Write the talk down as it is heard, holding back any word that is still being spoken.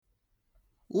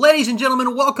Ladies and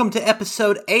gentlemen, welcome to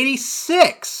episode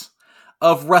 86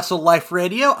 of Wrestle Life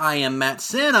Radio. I am Matt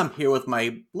Sin. I'm here with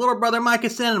my little brother Micah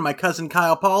Sin and my cousin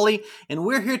Kyle Pauly, and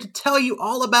we're here to tell you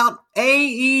all about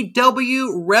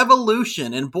AEW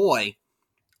Revolution. And boy,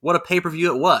 what a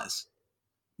pay-per-view it was.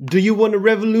 Do you want a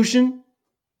revolution?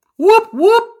 Whoop,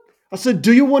 whoop. I said,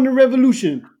 do you want a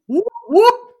revolution? Whoop,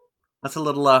 whoop. That's a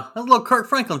little Kirk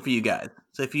Franklin for you guys.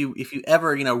 So if you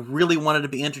ever, really wanted to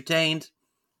be entertained,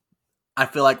 I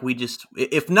feel like we just,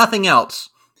 if nothing else,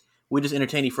 we just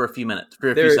entertain you for a few minutes, for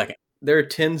a few seconds. There are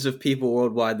tens of people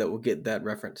worldwide that will get that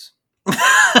reference.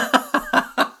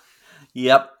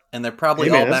 Yep, and they're probably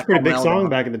all that's back. a pretty big Alabama. song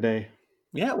back in the day.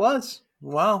 Yeah, it was.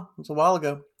 Wow, it was a while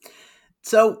ago.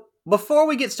 So before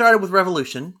we get started with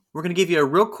Revolution, we're going to give you a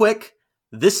real quick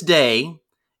this day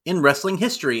in wrestling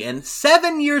history. And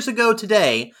 7 years ago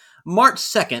today, March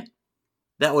 2nd,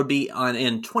 that would be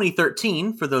in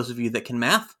 2013, for those of you that can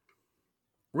math,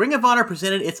 Ring of Honor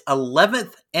presented its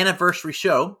 11th anniversary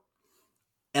show,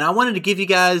 and I wanted to give you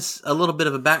guys a little bit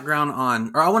of a background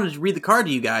I wanted to read the card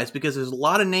to you guys because there's a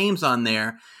lot of names on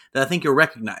there that I think you'll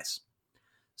recognize.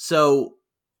 So,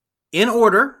 in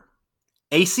order,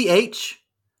 ACH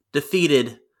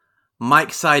defeated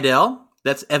Mike Seidel,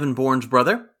 that's Evan Bourne's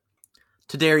brother,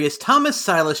 Tadarius Thomas,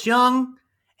 Silas Young,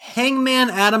 Hangman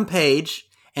Adam Page,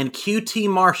 and QT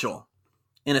Marshall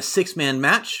in a six-man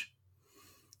match.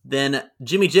 Then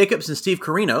Jimmy Jacobs and Steve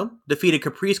Corino defeated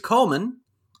Caprice Coleman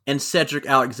and Cedric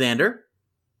Alexander.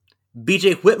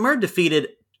 BJ Whitmer defeated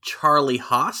Charlie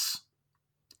Haas.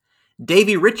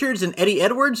 Davey Richards and Eddie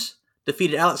Edwards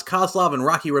defeated Alex Kozlov and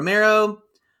Rocky Romero.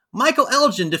 Michael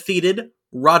Elgin defeated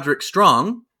Roderick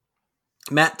Strong.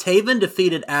 Matt Taven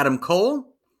defeated Adam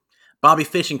Cole. Bobby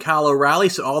Fish and Kyle O'Reilly,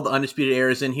 so all the Undisputed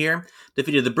Eras in here,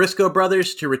 defeated the Briscoe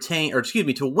brothers to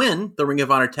win the Ring of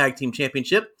Honor Tag Team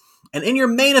Championship. And in your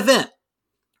main event,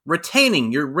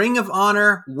 retaining your Ring of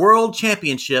Honor World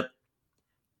Championship,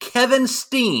 Kevin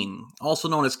Steen, also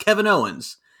known as Kevin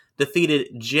Owens, defeated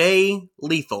Jay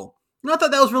Lethal. And I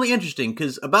thought that was really interesting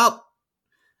because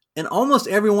in almost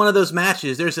every one of those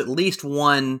matches, there's at least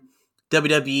one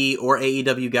WWE or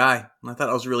AEW guy. And I thought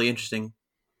that was really interesting.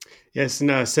 Yes,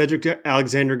 and Cedric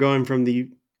Alexander going from the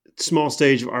small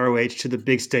stage of ROH to the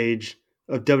big stage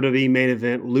of WWE main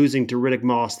event, losing to Riddick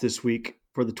Moss this week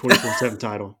for the 24/7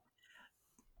 title.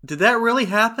 Did that really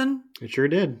happen? It sure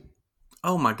did.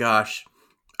 Oh my gosh.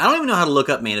 I don't even know how to look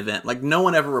up main event. Like, no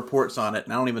one ever reports on it.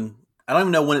 And I don't even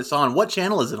know when it's on. What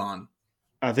channel is it on?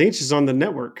 I think it's just on the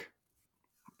network.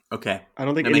 Okay. I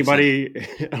don't think anybody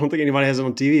has it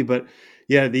on TV, but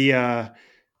yeah, the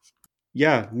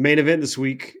main event this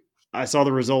week. I saw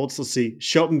the results. Let's see.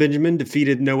 Shelton Benjamin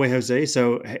defeated No Way Jose.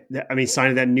 So, I mean,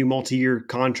 signing that new multi-year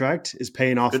contract is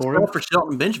paying off Good for him. for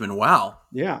Shelton Benjamin. Wow.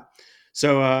 Yeah.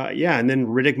 So, and then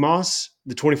Riddick Moss,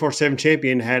 the 24/7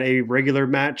 champion, had a regular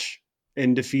match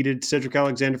and defeated Cedric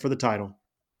Alexander for the title.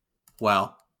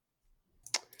 Wow.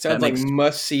 Sounds like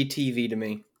must-see TV to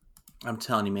me. I'm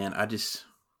telling you, man.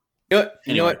 You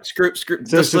know what? Screw.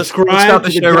 So subscribe to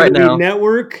the show right now.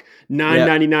 Network,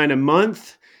 $9.99 a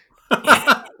month.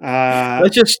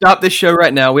 Let's just stop this show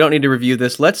right now. We don't need to review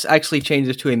this. Let's actually change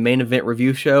this to a main event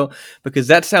review show because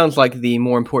that sounds like the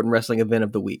more important wrestling event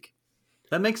of the week.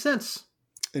 That makes sense.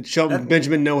 And Shelton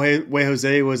Benjamin No Way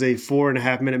Jose was a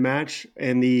 4.5 minute match,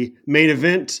 and the main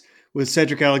event with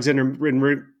Cedric Alexander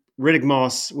and Riddick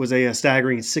Moss was a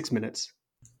staggering 6 minutes.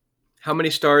 How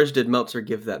many stars did Meltzer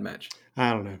give that match?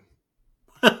 I don't know.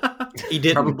 He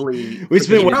didn't. Probably. We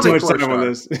spent way too much time on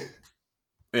this.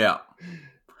 Yeah.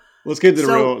 Let's get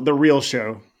to the real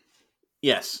show.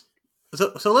 Yes.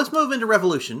 So let's move into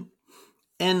Revolution.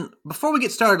 And before we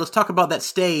get started, let's talk about that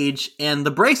stage and the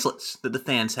bracelets that the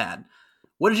fans had.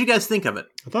 What did you guys think of it?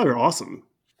 I thought they were awesome.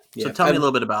 So tell me a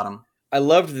little bit about them. I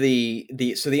loved the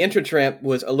entrance ramp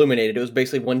was illuminated. It was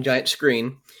basically one giant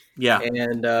screen. Yeah.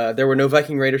 And there were no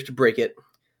Viking Raiders to break it.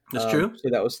 That's true. So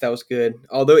that was good.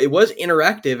 Although it was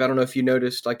interactive. I don't know if you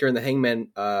noticed, like during the Hangman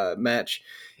match,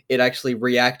 it actually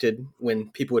reacted when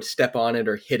people would step on it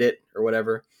or hit it or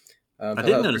whatever. I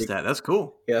didn't notice that. That's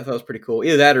cool. Yeah, I thought it was pretty cool.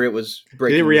 Either that or it was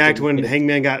breaking. Did it react when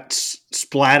Hangman got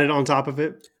splatted on top of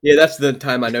it? Yeah, that's the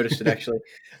time I noticed it, actually.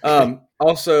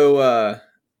 Also,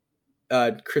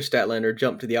 Chris Statlander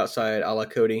jumped to the outside a la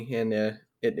Cody, and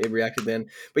it reacted then.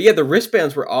 But yeah, the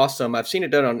wristbands were awesome. I've seen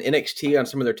it done on NXT on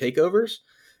some of their takeovers.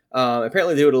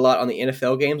 Apparently they do it a lot on the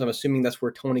NFL games. I'm assuming that's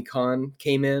where Tony Khan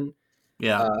came in.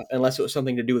 Yeah. Unless it was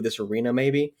something to do with this arena,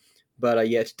 maybe. But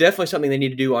yeah, it's definitely something they need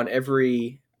to do on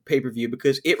every pay-per-view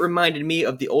because it reminded me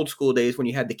of the old school days when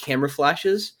you had the camera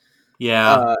flashes.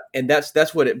 Yeah. And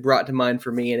that's what it brought to mind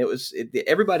for me. And it was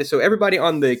everybody. So everybody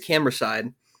on the camera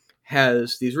side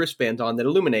has these wristbands on that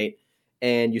illuminate,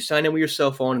 and you sign in with your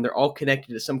cell phone, and they're all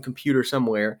connected to some computer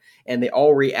somewhere, and they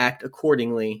all react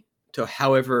accordingly to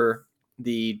however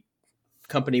the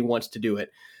company wants to do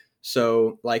it.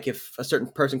 So, like, if a certain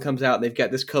person comes out and they've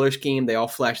got this color scheme, they all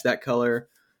flash that color.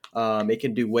 It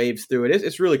can do waves through it.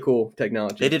 It's really cool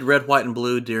technology. They did red, white, and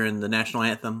blue during the national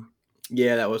anthem.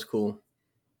 Yeah, that was cool.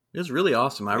 It was really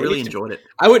awesome. I really enjoyed it.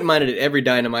 I wouldn't mind it at every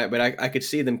Dynamite, but I could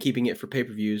see them keeping it for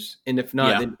pay-per-views. And if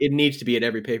not, then it needs to be at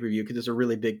every pay-per-view because it's a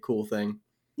really big, cool thing.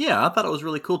 Yeah, I thought it was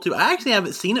really cool, too. I actually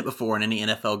haven't seen it before in any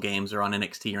NFL games or on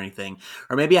NXT or anything.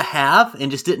 Or maybe I have and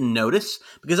just didn't notice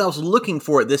because I was looking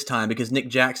for it this time because Nick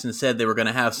Jackson said they were going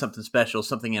to have something special,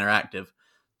 something interactive.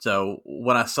 So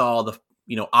when I saw the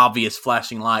obvious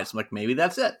flashing lights, I'm like, maybe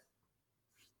that's it.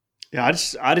 Yeah,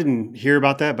 I didn't hear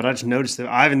about that, but I just noticed that.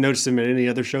 I haven't noticed them at any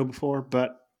other show before,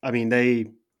 but I mean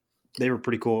they were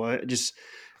pretty cool.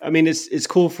 It's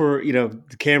cool for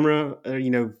the camera,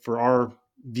 for our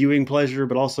viewing pleasure,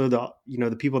 but also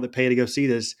the people that pay to go see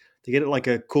this to get it like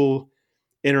a cool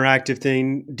interactive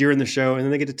thing during the show, and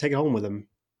then they get to take it home with them.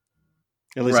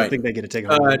 At least I think they get to take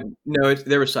it home. No,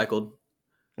 they're recycled.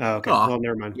 Oh, okay. Well,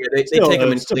 never mind. Yeah, they take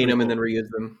them and clean them and then reuse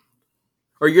them.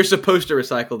 Or you're supposed to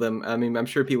recycle them. I mean, I'm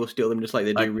sure people steal them just like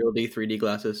they do real 3D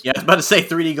glasses. Yeah, I was about to say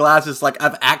 3D glasses. Like,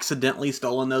 I've accidentally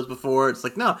stolen those before. It's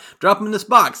like, no, drop them in this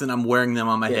box, and I'm wearing them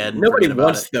on my head. Nobody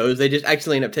wants those. They just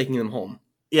actually end up taking them home.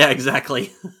 Yeah,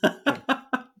 exactly.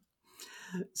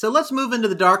 So let's move into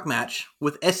the dark match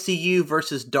with SCU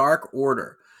versus Dark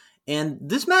Order. And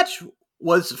this match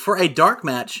was, for a dark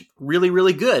match, really,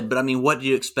 really good. But, I mean, what do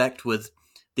you expect with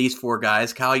these four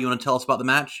guys? Kyle, you want to tell us about the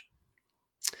match?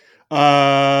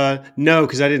 No,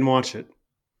 because I didn't watch it.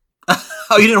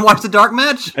 Oh, you didn't watch the dark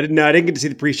match? I didn't get to see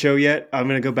the pre-show yet. I'm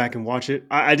going to go back and watch it.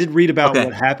 I did read about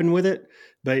what happened with it,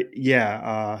 but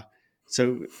yeah.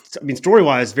 So I mean,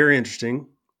 story-wise, very interesting.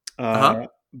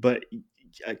 But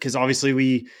because obviously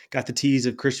we got the tease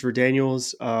of Christopher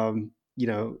Daniels.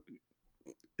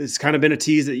 It's kind of been a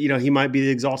tease that he might be the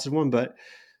Exalted One, but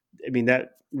I mean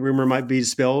that rumor might be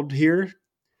dispelled here.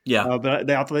 Yeah, but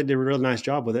I thought they did a really nice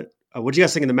job with it. What do you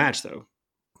guys think of the match, though?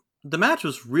 The match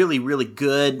was really, really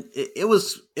good. It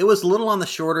was a little on the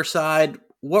shorter side.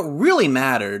 What really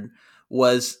mattered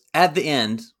was at the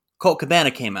end, Colt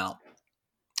Cabana came out.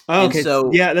 Oh, okay.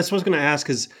 Yeah, that's what I was going to ask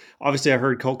because obviously I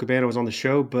heard Colt Cabana was on the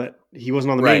show, but he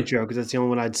wasn't on the main show because that's the only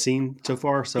one I'd seen so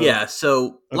far. So yeah.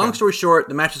 So long story short,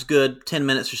 the match was good, 10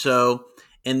 minutes or so,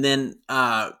 and then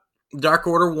Dark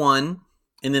Order won.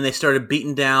 And then they started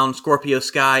beating down Scorpio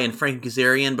Sky and Frankie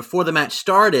Kazarian. Before the match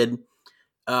started,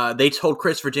 they told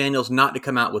Christopher Daniels not to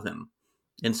come out with him.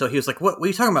 And so he was like, what are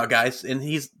you talking about, guys? And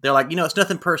they're like, it's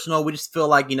nothing personal. We just feel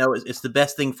like, it's the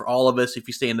best thing for all of us if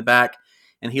you stay in the back.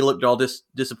 And he looked all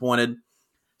disappointed.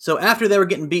 So after they were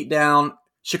getting beat down,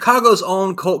 Chicago's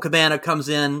own Colt Cabana comes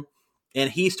in,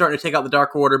 and he's starting to take out the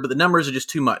Dark Order, but the numbers are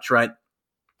just too much, right?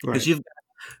 Because you've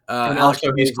got Alex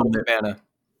Colt Cabana.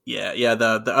 Yeah,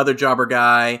 the other jobber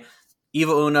guy,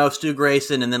 Evil Uno, Stu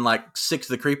Grayson, and then like 6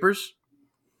 of the Creepers.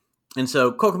 And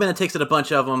so Colt Cabana takes it a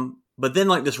bunch of them, but then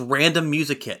like this random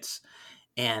music hits,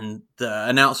 and the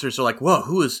announcers are like, "Whoa,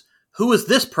 who is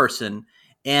this person?"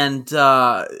 And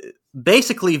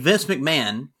basically Vince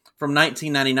McMahon from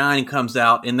 1999 comes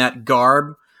out in that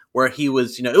garb where he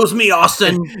was, it was me,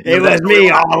 Austin. It was me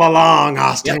all along,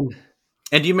 Austin. Yep.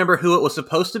 And do you remember who it was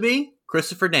supposed to be?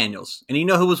 Christopher Daniels. And you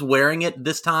know who was wearing it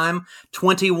this time,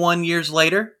 21 years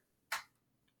later?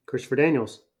 Christopher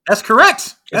Daniels. That's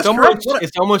correct.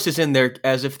 It's almost as in there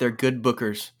as if they're good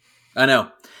bookers. I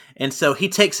know. And so he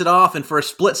takes it off, and for a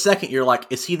split second, you're like,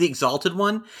 is he the Exalted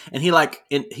One? And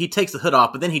he takes the hood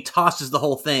off, but then he tosses the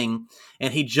whole thing,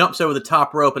 and he jumps over the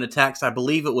top rope and attacks, I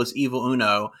believe it was Evil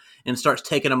Uno, and starts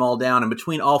taking them all down. And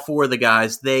between all 4 of the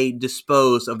guys, they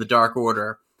dispose of the Dark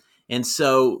Order. And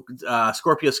so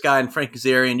Scorpio Sky and Frank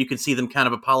Kazarian, you can see them kind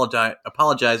of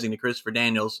apologizing to Christopher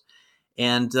Daniels.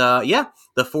 And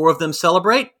the 4 of them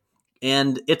celebrate,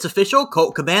 and it's official.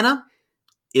 Colt Cabana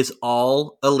is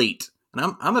all elite.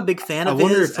 And I'm a big fan of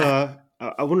his. I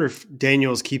wonder if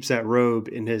Daniels keeps that robe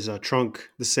in his trunk,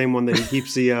 the same one that he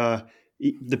keeps the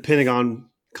Pentagon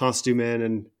costume in.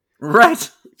 And right.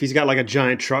 If he's got like a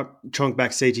giant trunk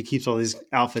backstage, he keeps all these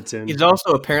outfits in. He's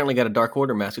also apparently got a Dark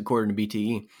Order mask, according to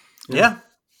BTE. Yeah.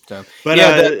 So, but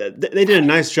they did a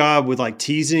nice job with like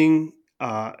teasing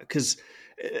because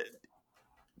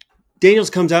Daniels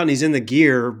comes out and he's in the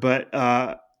gear, but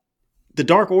the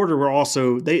Dark Order were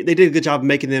also they did a good job of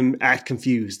making them act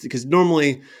confused because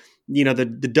normally,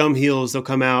 the dumb heels, they'll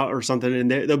come out or something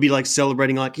and they'll be like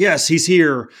celebrating like, yes, he's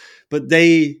here. But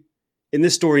they in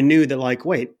this story knew that like,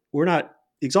 wait, we're not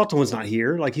Exalted One's not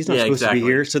here. Like he's not Yeah, supposed to be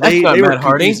exactly. here. So That's they not were Matt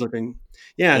Hardy. confused looking.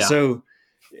 Yeah, Yeah. so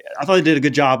I thought they did a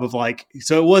good job of like,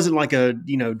 so it wasn't like a,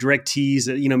 direct tease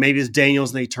that, maybe it's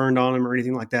Daniels and they turned on him or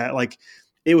anything like that. Like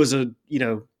it was a,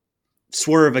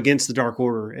 swerve against the Dark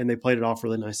Order and they played it off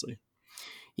really nicely.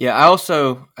 Yeah,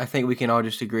 I think we can all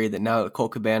just agree that now that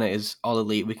Colt Cabana is All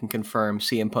Elite, we can confirm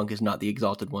CM Punk is not the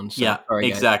Exalted One. So, Yeah, sorry,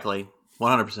 guys. exactly.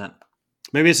 100%.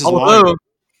 Maybe this is Although why.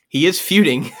 he is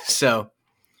feuding, so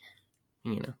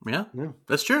Yeah, Yeah.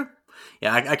 that's true.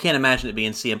 Yeah, I can't imagine it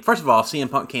being CM. First of all, if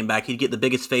CM Punk came back, he'd get the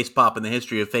biggest face pop in the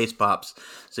history of face pops.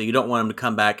 So you don't want him to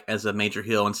come back as a major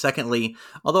heel. And secondly,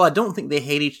 although I don't think they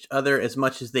hate each other as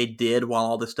much as they did while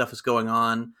all this stuff is going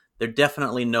on, they're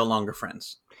definitely no longer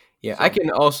friends. Yeah, I can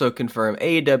also confirm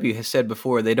AEW has said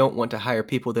before they don't want to hire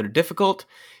people that are difficult.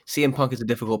 CM Punk is a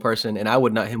difficult person, and I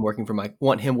would not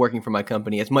want him working for my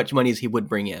company as much money as he would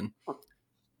bring in.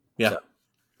 Yeah, So.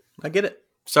 I get it.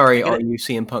 Sorry, all you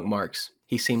CM Punk marks.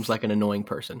 He seems like an annoying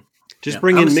person. Just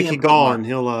bring I'm in a Mickey CM Punk Gall mark.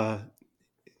 and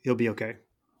he'll be okay.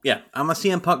 Yeah, I'm a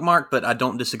CM Punk mark, but I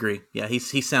don't disagree. Yeah, he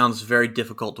sounds very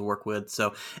difficult to work with.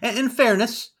 So, and in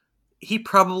fairness, he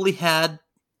probably had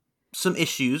some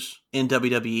issues in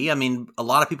WWE. I mean, a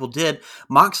lot of people did.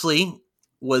 Moxley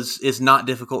is not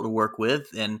difficult to work with,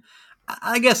 and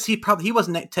I guess he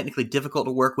wasn't technically difficult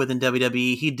to work with in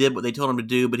WWE. He did what they told him to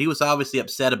do, but he was obviously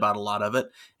upset about a lot of it,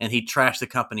 and he trashed the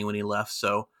company when he left.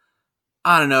 So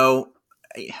I don't know,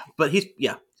 but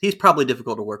he's probably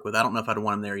difficult to work with. I don't know if I'd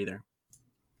want him there either.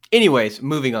 Anyways,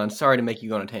 moving on. Sorry to make you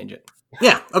go on a tangent.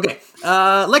 Yeah, okay.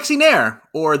 Lexi Nair,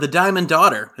 or the Diamond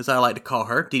Daughter, as I like to call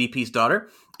her, DDP's daughter,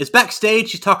 is backstage.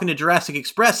 She's talking to Jurassic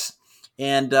Express,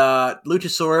 and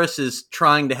Luchasaurus is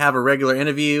trying to have a regular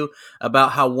interview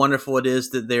about how wonderful it is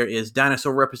that there is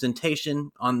dinosaur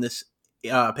representation on this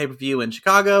pay-per-view in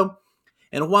Chicago.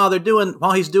 And while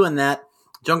he's doing that,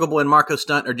 Jungle Boy and Marco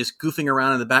Stunt are just goofing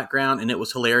around in the background, and it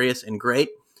was hilarious and great.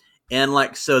 And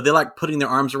so they're like putting their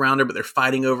arms around her, but they're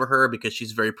fighting over her because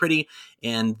she's very pretty,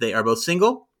 and they are both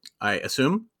single, I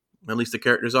assume. At least the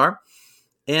characters are.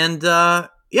 And so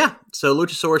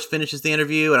Luchasaurus finishes the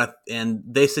interview, and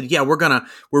they said, "Yeah, we're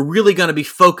really gonna be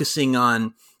focusing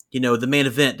on the main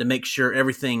event to make sure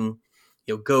everything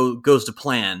goes to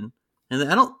plan." And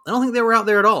I don't think they were out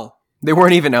there at all. They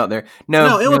weren't even out there.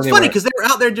 No, it was funny because they were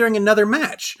out there during another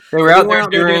match. They were out there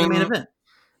during the main event.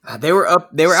 They were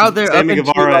out there. Sammy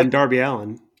Guevara and Darby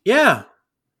Allin. Yeah.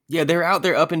 Yeah, they were out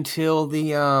there up until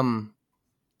the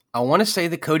I want to say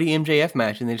the Cody MJF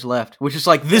match, and they just left. Which is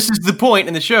like, this is the point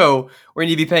in the show where you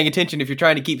need to be paying attention if you're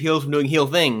trying to keep heels from doing heel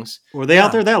things. Were they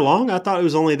out there that long? I thought it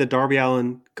was only the Darby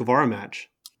Allin Guevara match.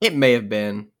 It may have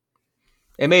been.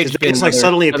 It may have just been. It's like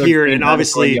suddenly appeared, and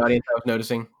obviously, the audience I was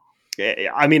noticing.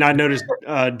 I mean, I noticed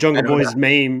Jungle Boy's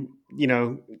name,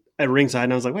 at ringside,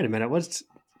 and I was like, wait a minute, what's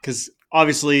because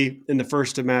obviously in the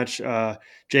first match,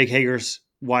 Jake Hager's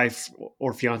wife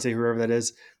or fiance, whoever that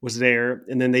is, was there,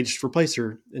 and then they just replaced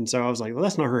her. And so I was like, well,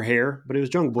 that's not her hair, but it was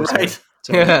Jungle Boy's hair.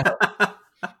 So, yeah.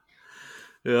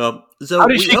 So how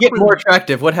did she get more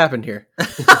attractive? What happened here?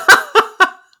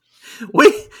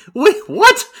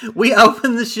 We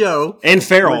opened the show. And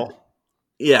Farrell.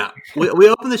 We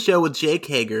opened the show with Jake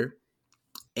Hager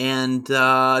and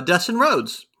Dustin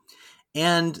Rhodes.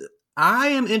 And I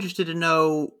am interested to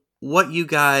know what you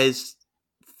guys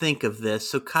think of this.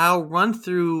 So Kyle, run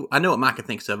through, I know what Micah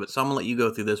thinks of it, so I'm going to let you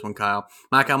go through this one, Kyle.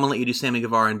 Micah, I'm going to let you do Sammy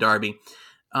Guevara and Darby.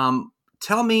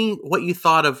 Tell me what you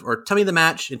thought of, or tell me the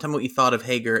match and tell me what you thought of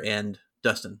Hager and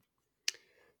Dustin.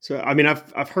 So, I mean,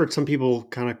 I've heard some people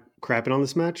kind of crapping on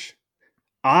this match.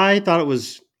 I thought it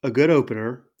was a good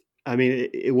opener. I mean,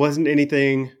 it wasn't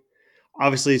anything,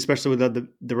 obviously, especially with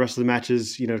the rest of the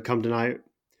matches, to come tonight.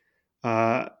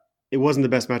 It wasn't the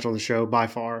best match on the show by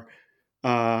far.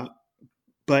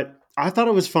 But I thought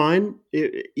it was fine.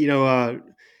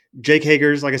 Jake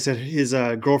Hager's, like I said, his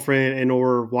girlfriend and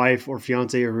or wife or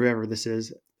fiance or whoever this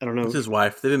is. I don't know. It's his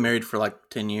wife. They've been married for like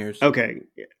 10 years. Okay.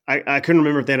 I couldn't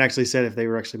remember if they'd actually said if they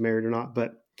were actually married or not.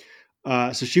 But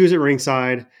so she was at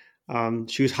ringside.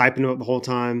 She was hyping him up the whole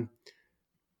time.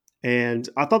 And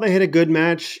I thought they had a good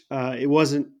match. It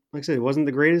wasn't, like I said, it wasn't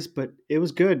the greatest, but it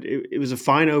was good. It was a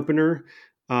fine opener.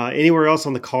 Anywhere else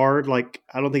on the card, like,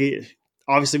 I don't think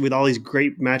obviously with all these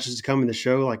great matches to come in the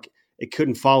show, like, it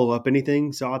couldn't follow up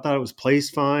anything. So I thought it was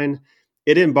placed fine.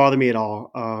 It didn't bother me at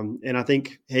all. And I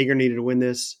think Hager needed to win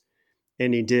this,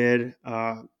 and he did.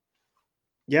 I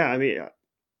mean,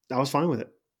 I was fine with it.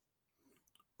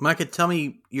 Micah, tell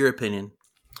me your opinion.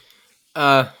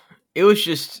 It was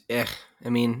just, I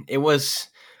mean, it was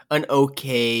an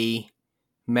okay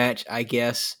match, I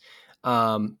guess.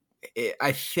 I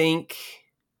think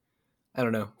I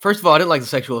don't know. First of all, I didn't like the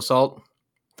sexual assault.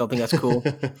 Don't think that's cool.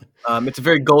 It's a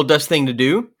very Goldust thing to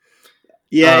do.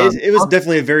 Yeah, it was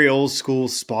definitely a very old school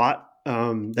spot.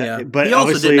 But he also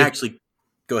obviously, didn't actually.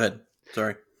 Go ahead.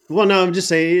 Sorry. Well, no, I'm just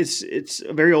saying it's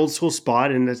a very old school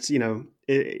spot, and it's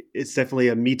it's definitely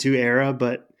a Me Too era.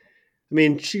 But I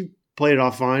mean, she played it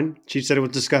off fine. She said it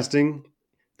was disgusting.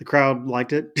 The crowd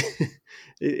liked it.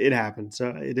 It happened, so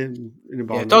it didn't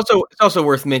bother me. It's also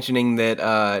worth mentioning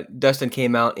that Dustin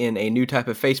came out in a new type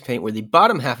of face paint where the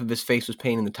bottom half of his face was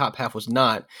painted and the top half was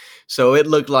not. So it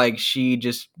looked like she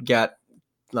just got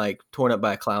like torn up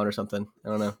by a clown or something. I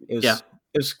don't know. It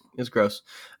was gross.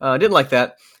 I didn't like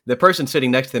that. The person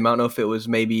sitting next to him, I don't know if it was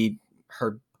maybe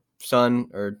her son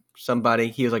or somebody.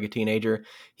 He was like a teenager.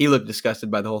 He looked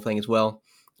disgusted by the whole thing as well.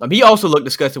 He also looked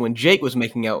disgusted when Jake was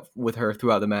making out with her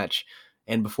throughout the match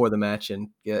and before the match. And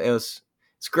yeah, it's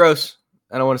gross.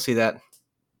 I don't want to see that.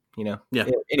 Yeah.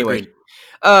 Anyway,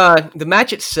 the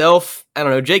match itself, I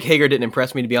don't know. Jake Hager didn't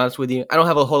impress me, to be honest with you. I don't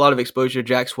have a whole lot of exposure to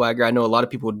Jack Swagger. I know a lot of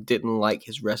people didn't like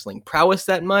his wrestling prowess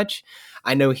that much.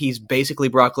 I know he's basically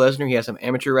Brock Lesnar. He has some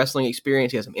amateur wrestling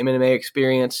experience. He has some MMA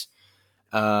experience.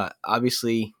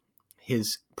 Obviously,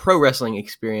 his pro wrestling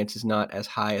experience is not as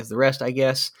high as the rest, I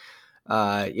guess.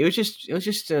 It was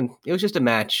just a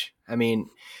match. I mean,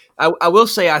 I will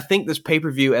say I think this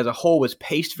pay-per-view as a whole was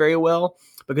paced very well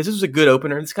because this was a good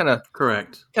opener. This kind of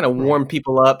warmed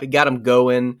people up. It got them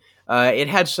going. It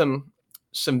had some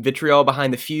vitriol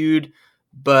behind the feud,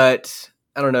 but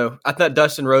I don't know. I thought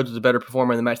Dustin Rhodes was a better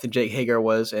performer in the match than Jake Hager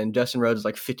was, and Dustin Rhodes is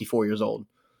like 54 years old.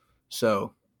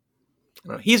 So I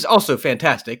don't know. He's also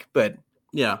fantastic, but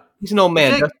yeah, he's an old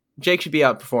man. Jake should be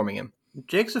outperforming him.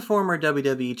 Jake's a former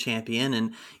WWE champion,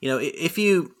 and if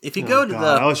you go to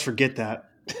I always forget that.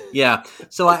 Yeah,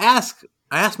 so I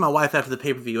asked my wife after the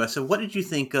pay-per-view. I said, "What did you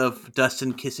think of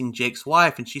Dustin kissing Jake's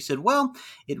wife?" And she said, "Well,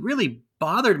 it really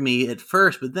bothered me at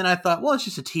first, but then I thought, well, it's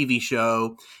just a TV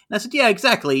show." And I said, "Yeah,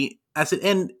 exactly." I said,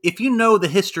 "And if you know the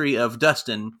history of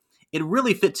Dustin, it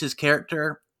really fits his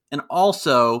character. And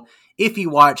also, if you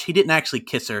watch, he didn't actually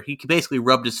kiss her. He basically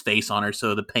rubbed his face on her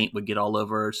so the paint would get all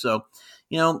over her. So,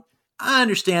 I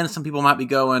understand some people might be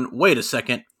going, wait a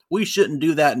second, we shouldn't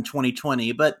do that in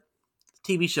 2020, but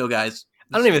TV show, guys.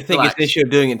 I don't even think it's an issue of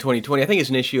doing it in 2020. I think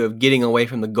it's an issue of getting away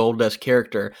from the Goldust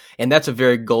character, and that's a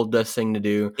very Goldust thing to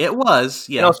do. It was,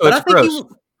 yeah. And also, but I think gross.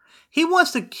 He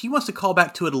wants to call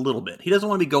back to it a little bit. He doesn't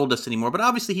want to be Goldust anymore, but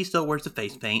obviously he still wears the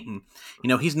face paint,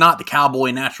 and he's not the cowboy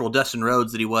natural Dustin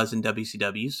Rhodes that he was in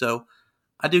WCW. So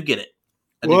I do get it.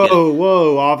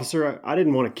 Whoa, officer! I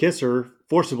didn't want to kiss her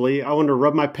forcibly. I wanted to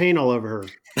rub my paint all over her.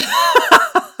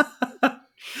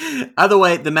 Either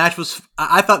way, the match was.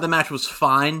 I thought the match was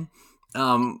fine.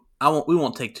 We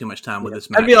won't take too much time with this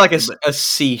match. I'd be like a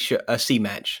C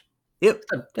match. I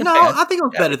think it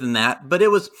was better than that, but it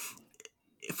was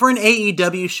for an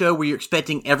AEW show where you're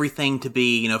expecting everything to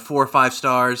be 4 or 5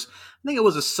 stars. I think it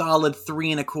was a solid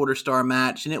 3 1/4 star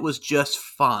match, and it was just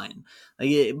fine.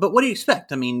 But what do you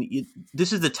expect? I mean,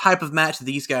 this is the type of match that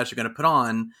these guys are going to put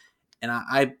on, and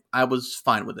I was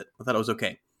fine with it. I thought it was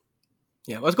okay.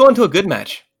 Yeah, let's go into a good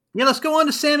match. Yeah, let's go on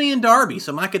to Sammy and Darby.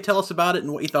 So Micah, tell us about it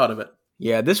and what you thought of it.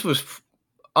 Yeah, this was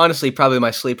honestly probably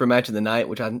my sleeper match of the night,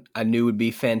 which I knew would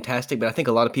be fantastic, but I think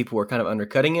a lot of people were kind of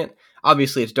undercutting it.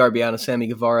 Obviously, it's Darby Allin and Sammy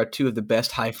Guevara, 2 of the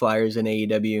best high flyers in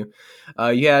AEW.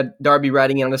 You had Darby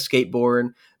riding in on a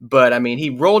skateboard, but I mean, he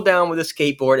rolled down with a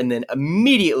skateboard and then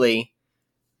immediately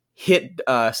hit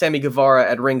Sammy Guevara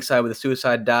at ringside with a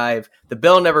suicide dive. The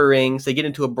bell never rings. They get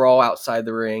into a brawl outside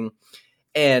the ring.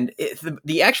 And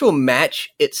the actual match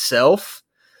itself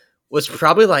was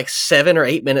probably like 7 or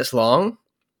 8 minutes long,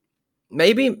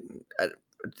 maybe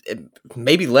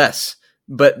less.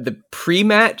 But the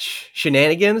pre-match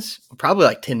shenanigans probably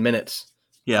like 10 minutes.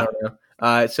 Yeah.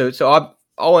 So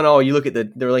all in all, you look at the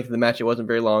length of the match; it wasn't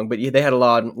very long, but they had a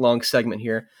long segment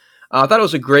here. I thought it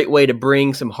was a great way to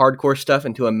bring some hardcore stuff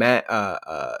into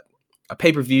a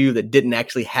pay-per-view that didn't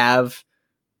actually have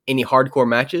any hardcore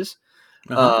matches.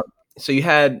 Uh-huh. So you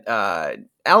had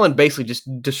Allin basically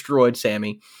just destroyed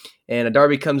Sammy, and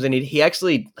Darby comes in. He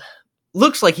actually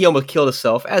looks like he almost killed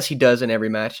himself, as he does in every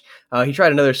match. He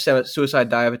tried another suicide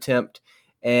dive attempt,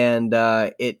 and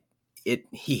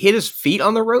he hit his feet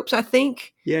on the ropes, I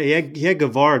think. Yeah, he had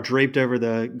Guevara draped over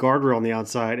the guardrail on the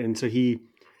outside, and so he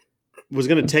was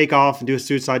going to take off and do a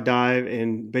suicide dive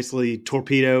and basically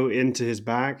torpedo into his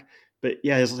back. But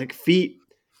yeah, his feet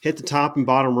hit the top and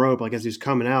bottom rope as he was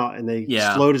coming out, and they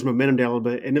slowed his momentum down a little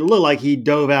bit. And it looked like he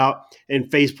dove out and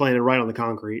face planted right on the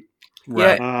concrete.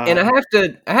 Right. Yeah, and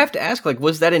I have to ask, like,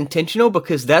 was that intentional?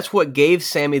 Because that's what gave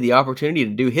Sammy the opportunity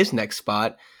to do his next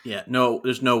spot. Yeah. No,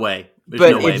 there's no way. There's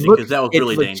But no way because that was it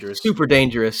really looked dangerous. super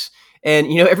dangerous. And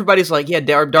everybody's like, yeah,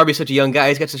 Darby's such a young guy.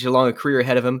 He's got such a long career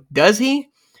ahead of him. Does he?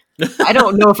 I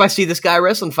don't know if I see this guy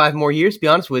wrestling 5 more years. To be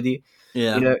honest with you,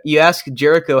 Yeah. you ask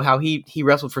Jericho how he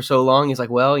wrestled for so long. He's like,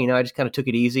 well, I just kind of took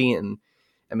it easy, and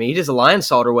I mean, he does a lion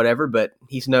salt or whatever, but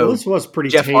he's no Well, this was pretty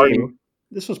Jeff tame. Hardy.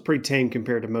 This was pretty tame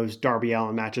compared to most Darby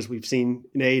Allin matches we've seen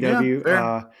in Yeah, AEW.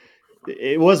 fair.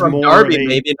 It was From more Darby, of a,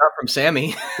 maybe not from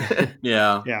Sammy.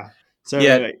 Yeah. yeah. So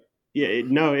Yeah.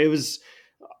 it was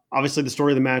obviously the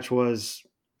story of the match was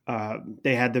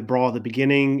they had the brawl at the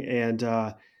beginning,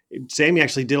 and Sammy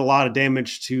actually did a lot of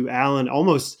damage to Allen.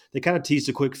 Almost, they kind of teased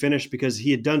a quick finish because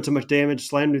he had done so much damage,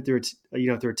 slammed it through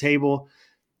a table,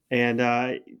 and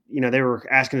they were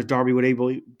asking if Darby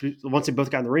would once they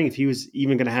both got in the ring, if he was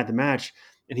even going to have the match,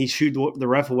 and he shooed the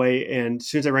ref away. And as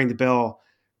soon as they rang the bell,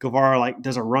 Guevara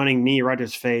does a running knee right to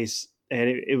his face, and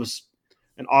it was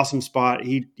an awesome spot.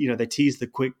 They teased the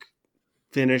quick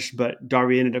finish, but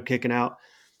Darby ended up kicking out.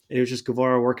 And it was just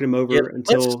Guevara working him over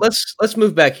until Let's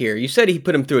move back here. You said he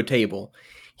put him through a table.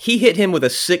 He hit him with a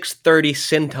 630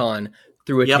 senton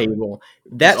through a table.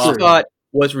 That spot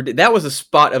that was a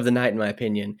spot of the night, in my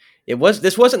opinion.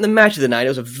 This wasn't the match of the night. It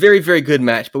was a very, very good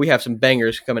match, but we have some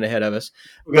bangers coming ahead of us.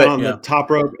 we got on the top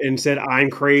rope and said, "I'm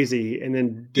crazy," and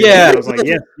then I was like,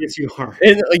 "Yes, you are."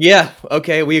 And,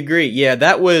 okay, we agree. Yeah,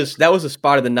 that was a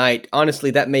spot of the night.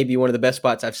 Honestly, that may be one of the best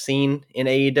spots I've seen in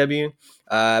AEW.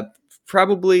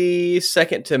 Probably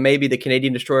second to maybe the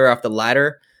Canadian Destroyer off the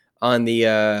ladder on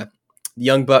the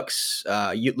Young Bucks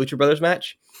Lucha Brothers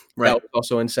match. Right. That was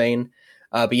also insane.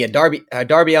 But yeah, Darby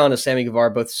Allin and Sammy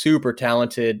Guevara both super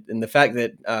talented, and the fact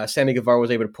that Sammy Guevara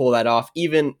was able to pull that off,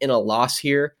 even in a loss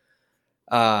here,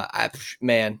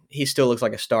 he still looks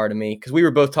like a star to me. Because we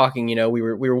were both talking, we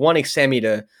were wanting Sammy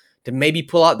to maybe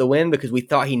pull out the win because we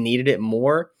thought he needed it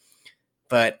more.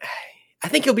 But I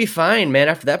think he'll be fine, man.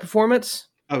 After that performance.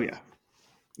 Oh yeah.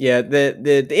 Yeah,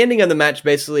 the ending of the match,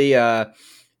 basically,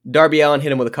 Darby Allin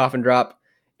hit him with a coffin drop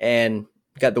and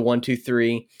got the 1, 2,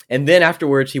 3. And then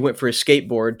afterwards, he went for his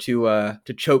skateboard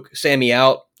to choke Sammy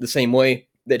out the same way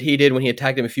that he did when he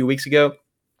attacked him a few weeks ago.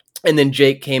 And then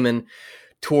Jake came and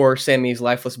tore Sammy's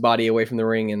lifeless body away from the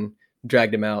ring and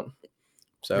dragged him out.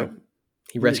 So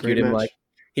he rescued him like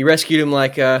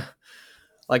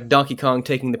Donkey Kong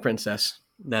taking the princess.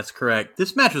 That's correct.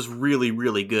 This match was really,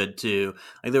 really good too.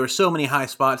 Like there were so many high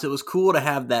spots. It was cool to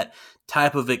have that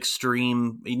type of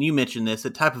extreme. And you mentioned this,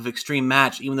 that type of extreme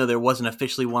match, even though there wasn't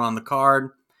officially one on the card.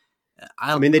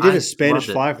 I mean, they did a Spanish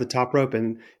fly for the top rope,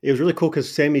 and it was really cool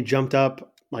because Sammy jumped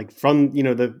up like from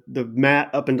the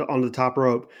mat up and on the top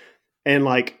rope, and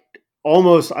like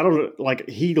almost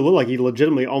he looked like he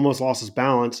legitimately almost lost his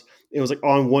balance. It was like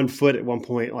on one foot at one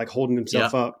point, like holding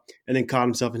himself up, and then caught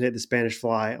himself and hit the Spanish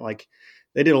fly. Like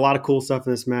they did a lot of cool stuff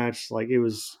in this match. Like it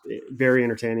was very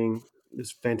entertaining. It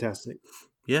was fantastic.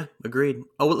 Yeah, agreed.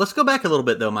 Oh, well, let's go back a little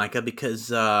bit though, Micah,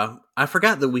 because I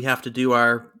forgot that we have to do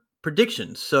our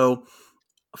predictions. So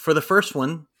for the first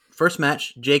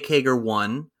match, Jake Hager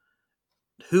won.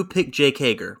 Who picked Jake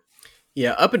Hager?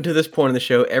 Yeah, up until this point in the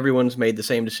show, everyone's made the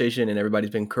same decision and everybody's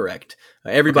been correct.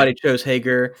 Everybody chose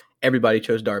Hager. Everybody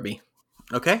chose Darby.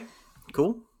 Okay,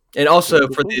 cool. And also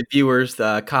for the viewers,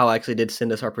 Kyle actually did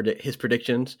send us his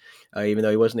predictions, even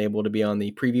though he wasn't able to be on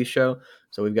the preview show.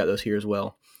 So we've got those here as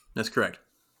well. That's correct.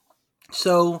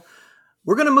 So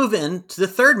we're going to move in to the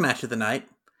third match of the night,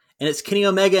 and it's Kenny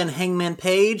Omega and Hangman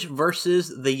Page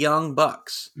versus the Young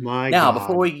Bucks. God.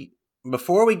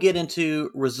 before we get into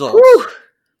results,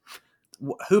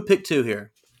 who picked two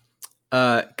here?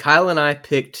 Kyle and I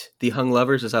picked the Hung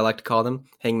Lovers, as I like to call them,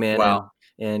 Hangman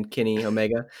and Kenny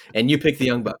Omega, and you picked the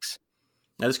Young Bucks.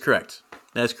 That is correct.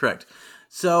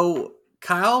 So,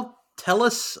 Kyle, tell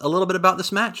us a little bit about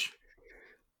this match.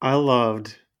 I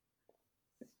loved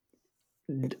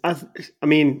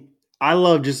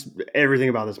just everything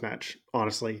about this match,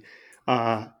 honestly.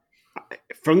 From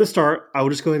the start, I will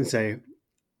just go ahead and say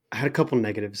I had a couple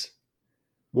negatives.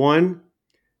 One,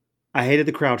 I hated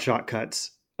the crowd shot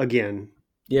cuts again.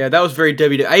 Yeah, that was very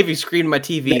WWE. I even screamed my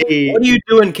TV. What are you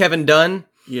doing, Kevin Dunn?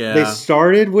 Yeah. They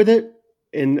started with it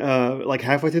in like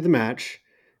halfway through the match,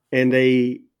 and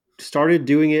they started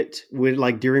doing it with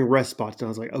like during rest spots, and I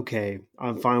was like, okay,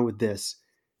 I'm fine with this.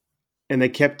 And they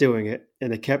kept doing it,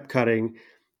 and they kept cutting,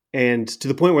 and to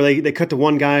the point where they cut to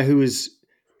one guy who was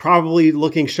probably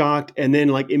looking shocked, and then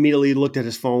like immediately looked at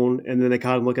his phone, and then they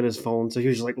caught him looking at his phone, so he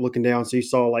was just like looking down, so you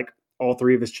saw like all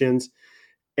three of his chins.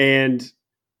 And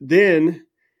then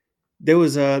there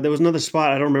was another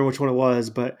spot, I don't remember which one it was,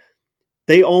 but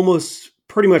they almost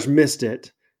pretty much missed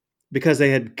it because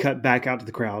they had cut back out to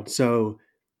the crowd. So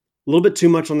a little bit too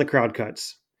much on the crowd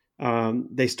cuts.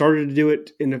 They started to do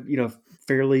it in a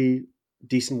fairly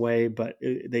decent way, but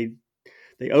they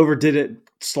overdid it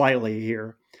slightly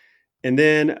here. And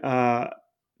then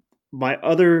my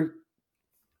other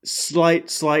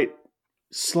slight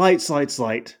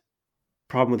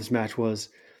problem with this match was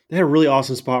they had a really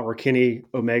awesome spot where Kenny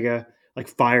Omega like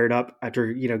fired up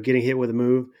after getting hit with a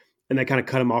move, and they kind of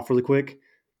cut him off really quick,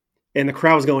 and the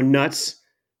crowd was going nuts.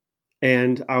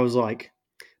 And I was like,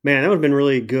 man, that would have been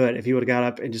really good if he would have got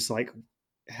up and just like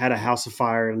had a house of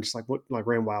fire and just like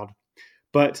ran wild.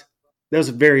 But that was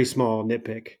a very small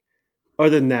nitpick. Other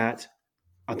than that,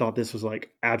 I thought this was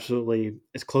like absolutely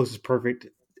as close as perfect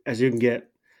as you can get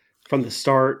from the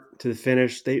start to the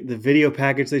finish. The video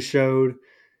package they showed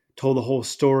told the whole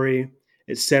story.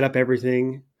 It set up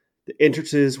everything. The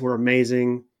entrances were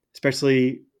amazing,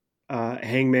 especially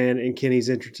Hangman and Kenny's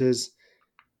entrances.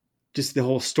 Just the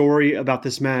whole story about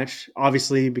this match,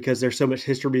 obviously, because there's so much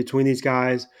history between these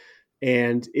guys.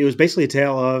 And it was basically a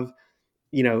tale of,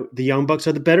 the Young Bucks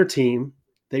are the better team.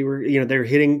 They were, they're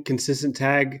hitting consistent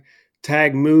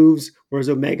tag moves, whereas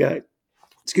Omega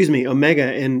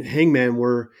and Hangman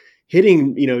were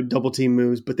hitting, double team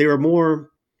moves, but they were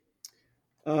more,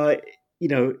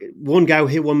 one guy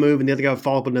would hit one move and the other guy would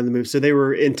follow up another move. So they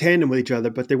were in tandem with each other,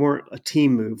 but they weren't a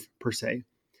team move per se.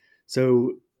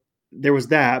 So there was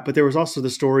that, but there was also the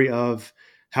story of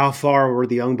how far were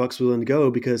the Young Bucks willing to go,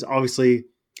 because obviously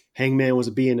Hangman was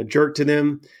being a jerk to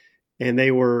them, and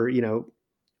they were,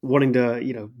 wanting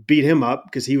to, beat him up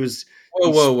because he was.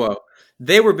 Whoa.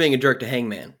 They were being a jerk to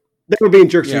Hangman. They were being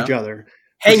jerks to each other.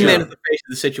 Hangman is the face of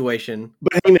the situation.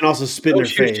 But Hangman also spit in their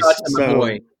face.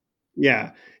 So,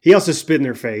 yeah, he also spit in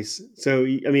their face. So,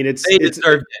 I mean, they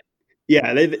deserved it.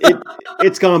 Yeah,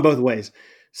 it's gone both ways.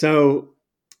 So,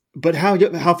 but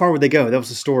how far would they go? That was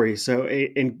the story. So,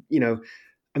 and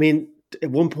I mean, at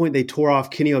one point they tore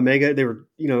off Kenny Omega. They were,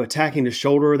 attacking the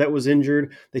shoulder that was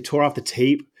injured. They tore off the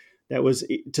tape that was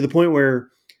to the point where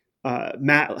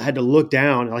Matt had to look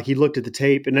down, like he looked at the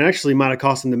tape, and it actually might have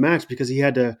cost him the match because he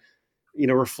had to,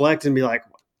 reflect and be like,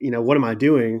 what am I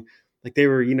doing? Like they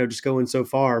were, just going so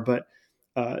far. But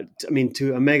I mean,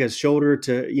 to Omega's shoulder,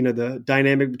 to the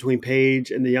dynamic between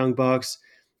Paige and the Young Bucks,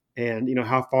 and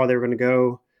how far they were going to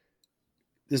go.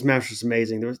 This match was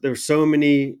amazing. There were so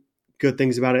many good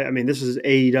things about it. I mean, this was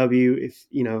AEW. If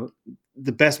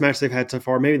the best match they've had so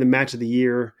far, maybe the match of the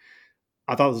year.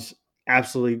 I thought it was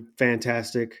absolutely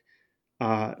fantastic.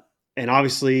 And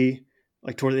obviously,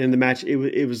 like toward the end of the match,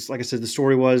 it was like I said, the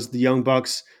story was the Young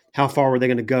Bucks. How far were they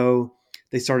going to go?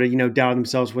 They started, doubting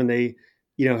themselves when they,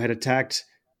 had attacked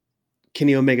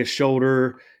Kenny Omega's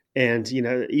shoulder, and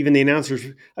even the announcers.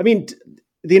 I mean,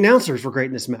 the announcers were great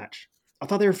in this match. I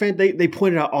thought they were they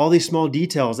pointed out all these small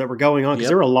details that were going on, because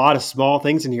there were a lot of small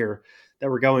things in here that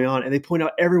were going on, and they pointed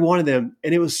out every one of them,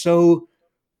 and it was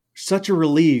such a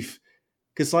relief.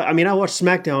 Because I watched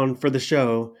SmackDown for the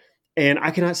show, and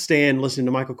I cannot stand listening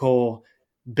to Michael Cole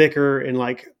bicker and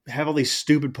like have all these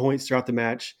stupid points throughout the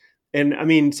match. And I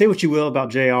mean, say what you will about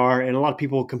JR, and a lot of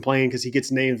people complain because he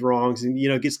gets names wrong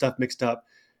and gets stuff mixed up,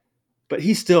 but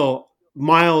he's still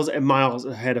miles and miles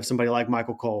ahead of somebody like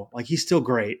Michael Cole. Like he's still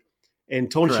great.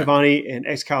 And Tony Schiavone and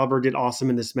Excalibur did awesome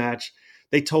in this match.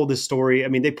 They told this story. I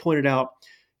mean, they pointed out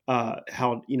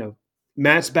how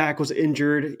Matt's back was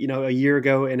injured a year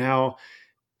ago, and how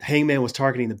Hangman was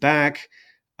targeting the back.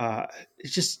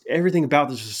 It's just everything about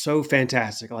this was so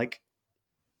fantastic. Like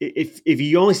if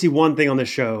you only see one thing on this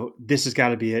show, this has got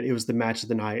to be it. It was the match of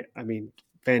the night. I mean,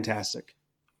 fantastic.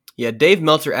 Yeah, Dave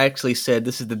Meltzer actually said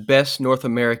this is the best North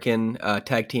American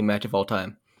tag team match of all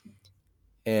time.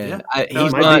 And I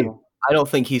don't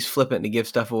think he's flippant to give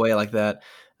stuff away like that.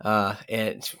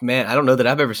 And man, I don't know that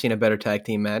I've ever seen a better tag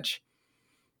team match.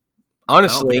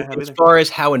 Honestly, as far as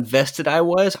how invested I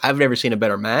was, I've never seen a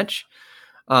better match.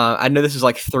 I know this is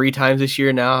like 3 times this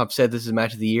year now. I've said this is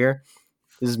match of the year.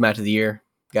 This is match of the year,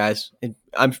 guys.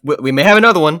 We may have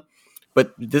another one,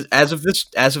 but as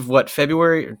of what,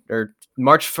 February or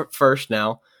March 1st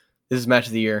now, this is match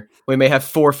of the year. We may have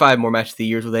 4 or 5 more match of the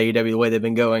years with AEW the way they've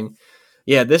been going.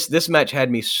 Yeah, this match had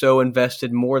me so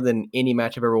invested, more than any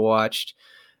match I've ever watched.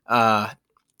 I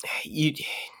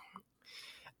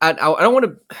don't want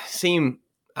to seem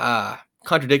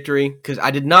contradictory, because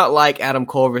I did not like Adam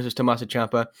Cole versus Tommaso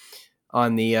Ciampa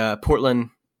on the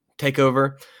Portland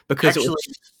takeover, because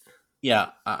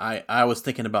I was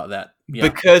thinking about that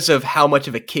because of how much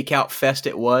of a kick out fest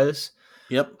it was.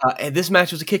 Yep. And this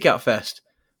match was a kick out fest,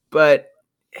 but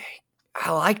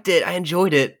I liked it. I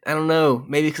enjoyed it. I don't know.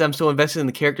 Maybe because I'm so invested in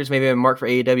the characters. Maybe I'm marked for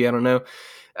AEW. I don't know.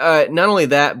 Not only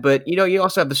that, but you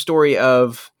also have the story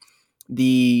of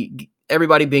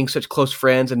everybody being such close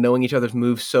friends and knowing each other's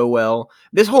moves so well.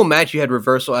 This whole match, you had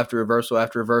reversal after reversal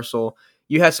after reversal.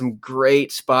 You had some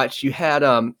great spots. You had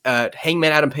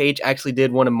Hangman Adam Page actually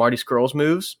did one of Marty Scurll's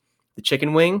moves, the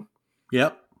chicken wing.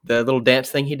 Yep. The little dance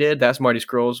thing he did. That's Marty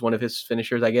Scurll's, one of his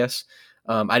finishers, I guess.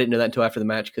 I didn't know that until after the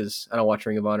match because I don't watch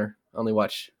Ring of Honor. I only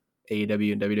watch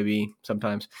AEW and WWE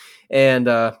sometimes. And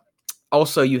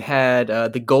also you had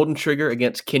the Golden Trigger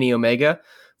against Kenny Omega,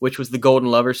 which was the Golden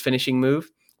Lovers finishing move,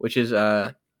 which is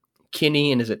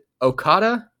Kenny and is it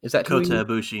Okada? Is that Kota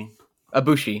Ibushi?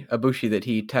 Ibushi that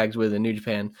he tags with in New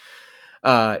Japan.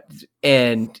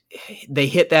 And they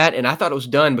hit that, and I thought it was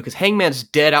done because Hangman's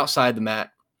dead outside the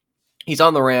mat. He's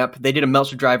on the ramp. They did a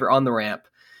Meltzer driver on the ramp,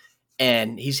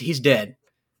 and he's dead.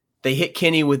 They hit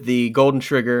Kenny with the Golden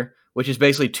Trigger, which is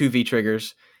basically 2 V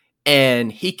triggers,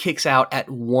 and he kicks out at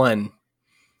 1.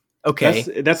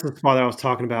 Okay. That's the spot that I was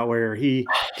talking about where he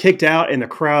kicked out and the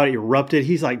crowd erupted.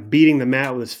 He's like beating the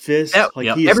mat with his fist.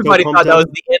 Everybody thought that was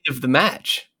the end of the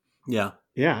match. Yeah.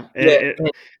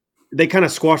 They kind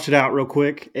of squashed it out real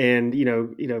quick and,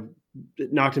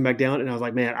 knocked him back down. And I was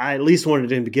like, man, I at least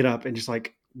wanted him to get up and just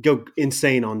like go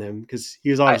insane on them because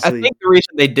he was obviously. I think the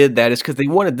reason they did that is because they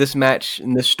wanted this match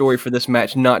and this story for this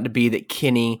match not to be that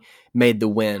Kenny made the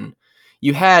win.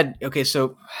 You had,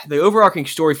 so the overarching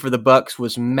story for the Bucks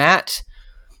was Matt.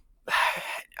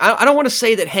 I don't want to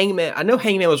say that Hangman. I know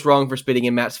Hangman was wrong for spitting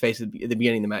in Matt's face at the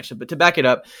beginning of the match, but to back it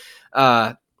up,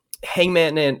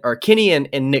 Kenny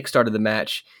and Nick started the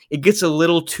match. It gets a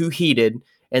little too heated,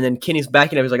 and then Kenny's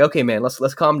backing up. He's like, "Okay, man,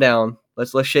 let's calm down.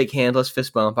 Let's shake hands. Let's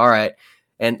fist bump. All right,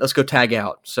 and let's go tag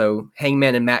out." So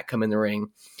Hangman and Matt come in the ring,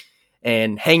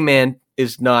 and Hangman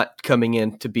is not coming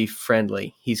in to be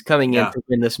friendly. He's coming in to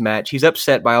win this match. He's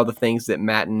upset by all the things that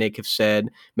Matt and Nick have said,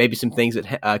 maybe some things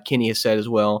that Kenny has said as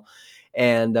well.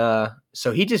 And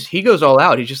so he goes all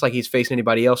out. He's just like he's facing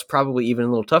anybody else, probably even a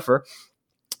little tougher.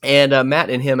 And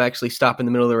Matt and him actually stop in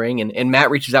the middle of the ring, and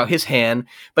Matt reaches out his hand,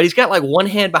 but he's got like one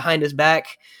hand behind his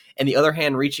back and the other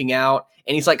hand reaching out,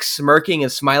 and he's like smirking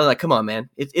and smiling like, come on, man.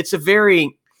 It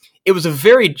was a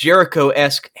very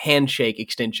Jericho-esque handshake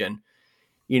extension.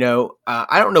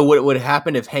 I don't know what would have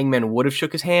happened if Hangman would have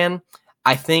shook his hand.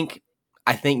 I think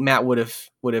Matt would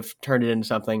have turned it into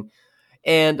something,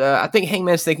 and I think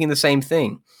Hangman's thinking the same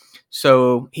thing.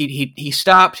 So he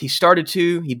stopped, he started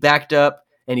to, he backed up,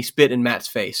 and he spit in Matt's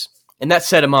face, and that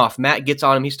set him off. Matt gets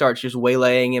on him, he starts just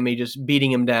waylaying him, he just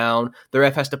beating him down. The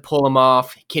ref has to pull him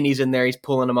off. Kenny's in there, he's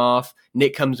pulling him off.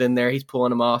 Nick comes in there, he's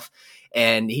pulling him off,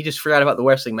 and he just forgot about the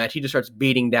wrestling match. He just starts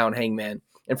beating down Hangman,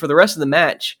 and for the rest of the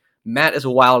match, Matt is a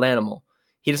wild animal.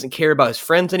 He doesn't care about his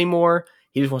friends anymore.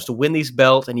 He just wants to win these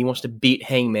belts, and he wants to beat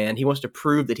Hangman. He wants to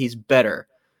prove that he's better.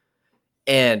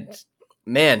 And,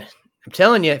 man, I'm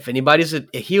telling you, if anybody's a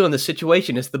heel in this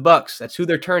situation, it's the Bucks. That's who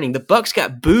they're turning. The Bucks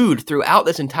got booed throughout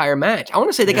this entire match. I want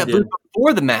to say they got booed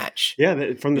before the match.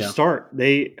 Yeah, from the start.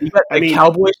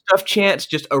 Cowboy stuff chants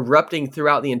just erupting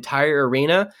throughout the entire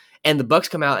arena, and the Bucks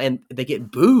come out, and they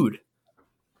get booed.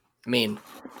 I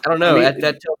don't know. That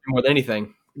tells you more than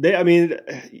anything.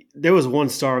 There was one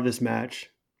star of this match,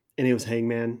 and it was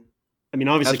Hangman.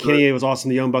 Obviously Kenny was awesome.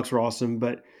 The Young Bucks were awesome,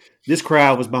 but this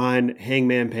crowd was behind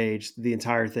Hangman Page the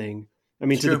entire thing.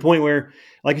 To the point where,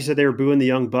 like you said, they were booing the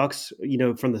Young Bucks,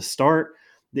 from the start.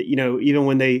 That even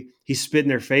when he spit in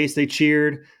their face, they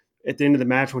cheered. At the end of the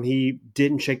match, when he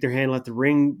didn't shake their hand, left the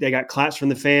ring, they got claps from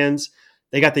the fans.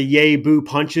 They got the yay boo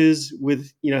punches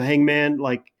with Hangman.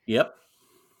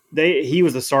 He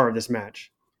was the star of this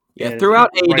match. Yeah,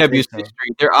 throughout AEW's history,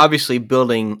 they're obviously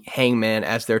building Hangman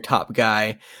as their top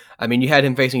guy. You had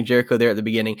him facing Jericho there at the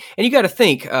beginning. And you got to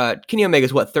think, Kenny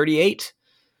Omega's 38?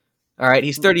 All right,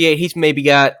 he's 38. He's maybe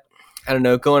got, I don't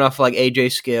know, going off like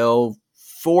AJ scale,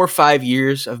 4 or 5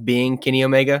 years of being Kenny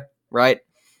Omega, right?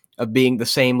 Of being the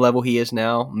same level he is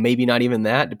now. Maybe not even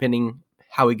that, depending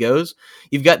how he goes.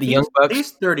 You've got the Young Bucks.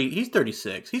 He's 30. He's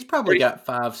 36. He's probably got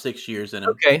 5-6 years in him.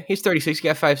 Okay, he's 36. He's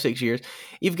got 5-6 years.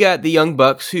 You've got the Young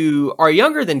Bucks who are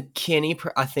younger than Kenny,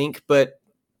 I think, but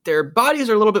their bodies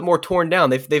are a little bit more torn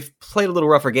down. They've played a little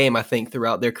rougher game, I think,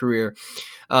 throughout their career,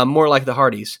 more like the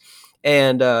Hardys.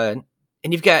 And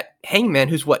you've got Hangman,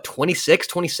 who's 26,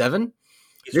 27?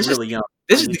 He's really young.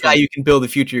 This is the guy you can build the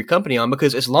future of your company on,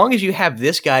 because as long as you have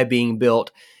this guy being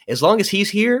built, as long as he's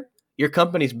here, your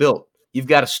company's built. You've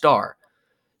got a star.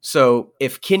 So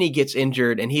if Kenny gets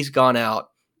injured and he's gone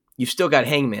out, you've still got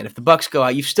Hangman. If the Bucks go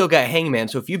out, you've still got Hangman.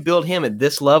 So if you build him at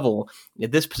this level,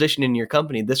 at this position in your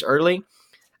company this early,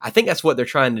 I think that's what they're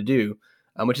trying to do.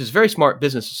 which is a very smart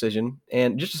business decision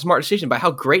and just a smart decision by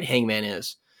how great Hangman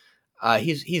is.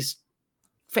 He's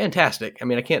fantastic. I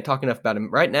mean, I can't talk enough about him.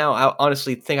 Right now, I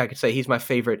honestly think I could say he's my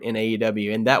favorite in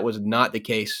AEW, and that was not the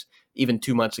case even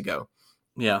 2 months ago.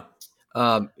 Yeah.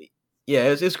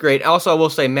 It's great. Also, I will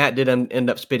say Matt did end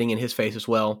up spitting in his face as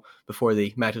well before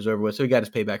the match was over with, so he got his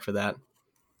payback for that.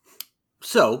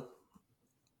 So,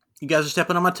 you guys are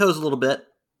stepping on my toes a little bit,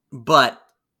 but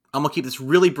I'm going to keep this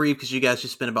really brief because you guys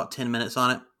just spent about 10 minutes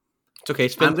on it. It's okay.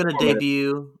 I'm going to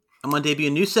debut a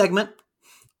new segment,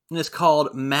 and it's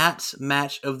called Matt's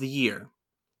Match of the Year.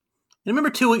 And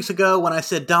remember 2 weeks ago when I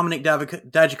said Dominic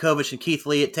Dijakovic and Keith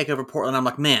Lee at TakeOver Portland? I'm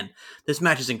like, man, this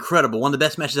match is incredible. One of the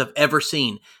best matches I've ever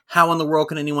seen. How in the world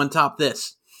can anyone top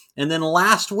this? And then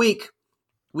last week,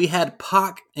 we had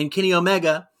Pac and Kenny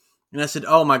Omega, and I said,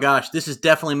 oh my gosh, this is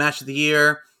definitely Match of the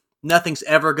Year. Nothing's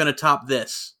ever going to top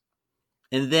this.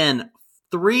 And then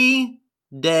 3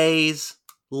 days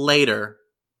later,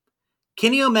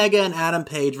 Kenny Omega and Adam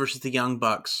Page versus the Young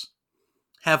Bucks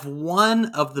have one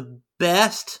of the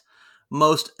best,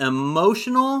 most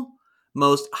emotional,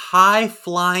 most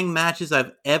high-flying matches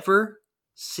I've ever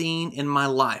seen in my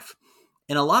life.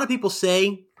 And a lot of people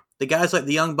say the guys like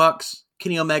the Young Bucks,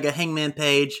 Kenny Omega, Hangman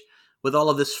Page, with all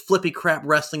of this flippy crap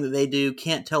wrestling that they do,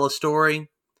 can't tell a story.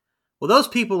 Well, those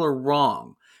people are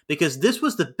wrong, because this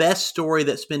was the best story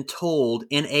that's been told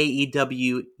in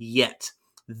AEW yet.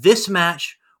 This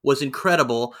match was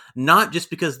incredible, not just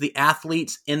because of the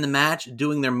athletes in the match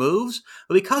doing their moves,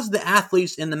 but because of the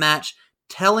athletes in the match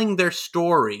telling their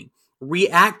story,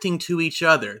 reacting to each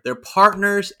other, their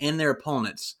partners and their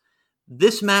opponents.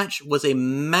 This match was a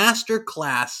master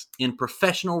class in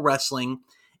professional wrestling,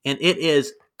 and it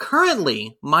is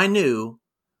currently my new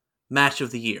Match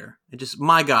of the Year.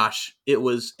 My gosh, it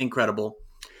was incredible.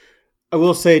 I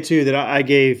will say, too, that I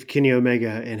gave Kenny Omega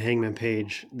and Hangman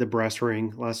Page the brass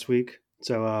ring last week.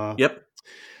 So, yep.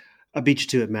 I beat you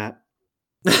to it, Matt.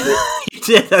 You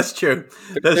did. That's true.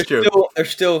 That's true. They're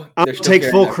still take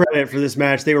full credit for this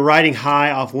match. They were riding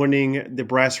high off winning the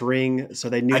brass ring, so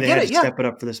they knew they had to step it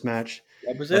up for this match.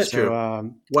 That's true.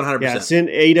 100%. Yeah,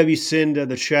 AEW send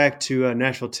the check to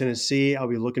Nashville, Tennessee. I'll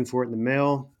be looking for it in the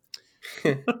mail.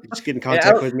 Just get in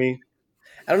contact with me.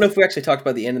 I don't know if we actually talked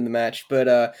about the end of the match,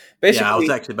 but basically, I was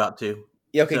actually about to.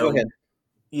 Yeah, okay, go ahead.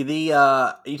 Are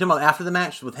you talking about after the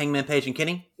match with Hangman Page and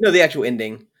Kenny? No, the actual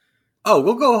ending. Oh,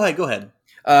 well, go ahead. Go ahead.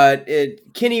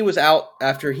 Kenny was out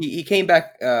after he came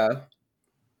back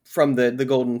from the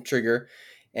Golden Trigger,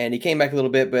 and he came back a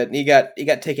little bit, but he got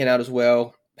taken out as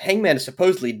well. Hangman is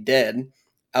supposedly dead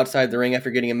outside the ring after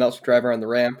getting a Meltzer driver on the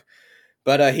ramp,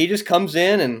 but he just comes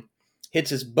in and hits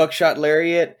his buckshot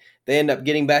lariat. They end up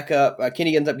getting back up.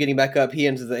 Kenny ends up getting back up. They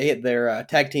hit their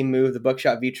tag team move, the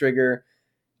buckshot V-trigger.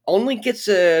 Only gets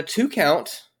a 2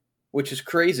 count, which is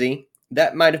crazy.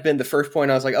 That might have been the first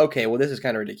point I was like, okay, well, this is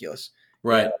kind of ridiculous.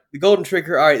 Right. The Golden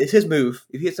Trigger, all right, it's his move.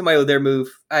 If you hit somebody with their move,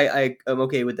 I'm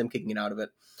okay with them kicking it out of it.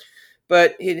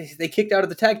 But they kicked out of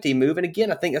the tag team move, and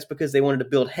again, I think that's because they wanted to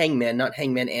build Hangman, not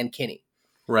Hangman and Kenny.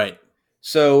 Right.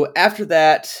 So after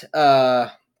that,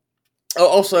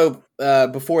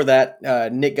 before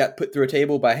that, Nick got put through a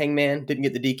table by Hangman, didn't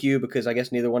get the DQ because I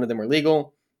guess neither one of them were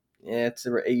legal. Yeah, it's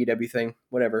an AEW thing,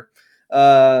 whatever.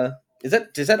 Has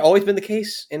that always been the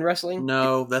case in wrestling?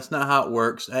 No, that's not how it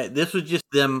works. This was just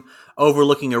them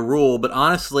overlooking a rule, but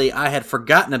honestly, I had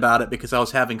forgotten about it because I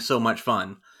was having so much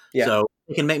fun. Yeah. So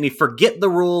it can make me forget the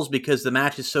rules because the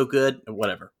match is so good, or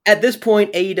whatever. At this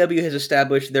point, AEW has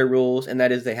established their rules, and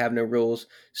that is they have no rules.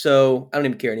 So I don't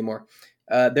even care anymore.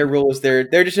 Their rule is they're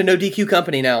just a no DQ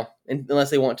company now,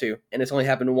 unless they want to, and it's only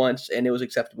happened once, and it was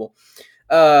acceptable.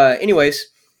 Anyways.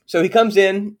 So he comes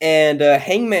in, and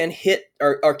Hangman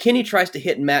or Kenny tries to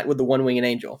hit Matt with the one-winged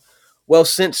angel. Well,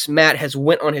 since Matt has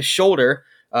went on his shoulder,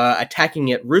 attacking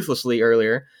it ruthlessly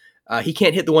earlier, he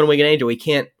can't hit the one-winged angel. He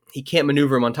can't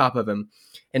maneuver him on top of him.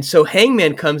 And so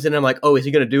Hangman comes in, and I'm like, oh, is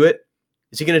he going to do it?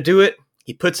 Is he going to do it?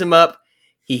 He puts him up.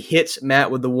 He hits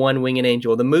Matt with the one-winged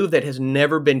angel, the move that has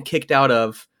never been kicked out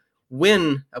of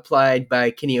when applied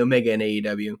by Kenny Omega in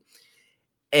AEW.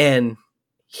 And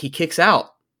he kicks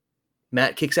out.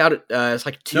 Matt kicks out. It's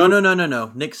like 2.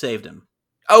 No. Nick saved him.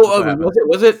 Oh,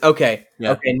 was it? Okay.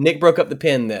 Yeah. Okay. Nick broke up the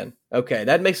pin then. Okay.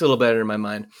 That makes it a little better in my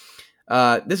mind.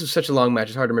 This was such a long match.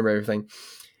 It's hard to remember everything.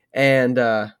 And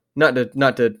not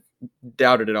to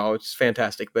doubt it at all. It's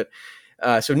fantastic. But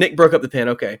so Nick broke up the pin.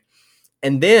 Okay.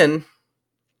 And then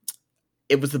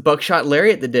it was the buckshot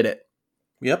lariat that did it.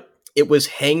 Yep. It was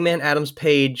Hangman Adams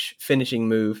Page finishing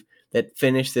move that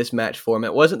finished this match for him.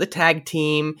 It wasn't the tag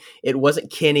team. It wasn't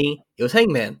Kenny. It was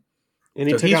Hangman. And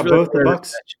he took out both the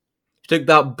Bucks. Took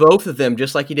about both of them,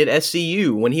 just like he did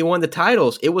SCU. When he won the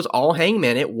titles, it was all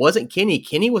Hangman. It wasn't Kenny.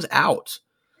 Kenny was out.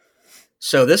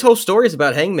 So this whole story is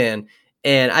about Hangman,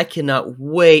 and I cannot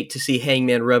wait to see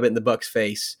Hangman rub it in the Bucks'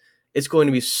 face. It's going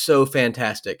to be so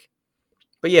fantastic.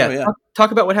 But yeah,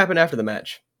 talk about what happened after the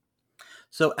match.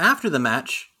 So after the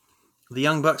match, the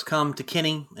Young Bucks come to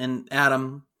Kenny and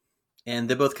Adam, and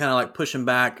they both kind of like push him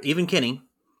back, even Kenny.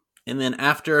 And then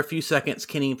after a few seconds,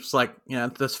 Kenny's like, yeah,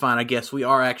 that's fine. I guess we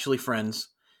are actually friends.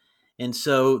 And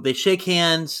so they shake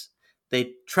hands.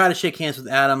 They try to shake hands with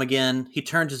Adam again. He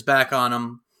turns his back on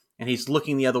him, and he's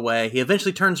looking the other way. He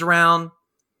eventually turns around,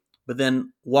 but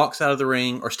then walks out of the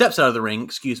ring, or steps out of the ring,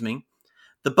 excuse me.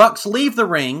 The Bucks leave the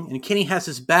ring, and Kenny has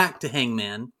his back to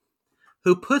Hangman,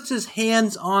 who puts his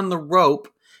hands on the rope,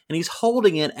 and he's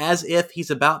holding it as if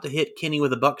he's about to hit Kenny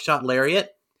with a buckshot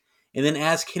lariat. And then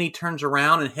as Kenny turns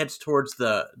around and heads towards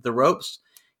the ropes,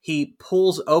 he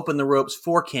pulls open the ropes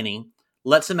for Kenny,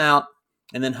 lets him out,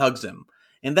 and then hugs him.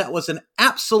 And that was an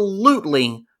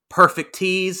absolutely perfect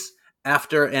tease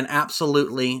after an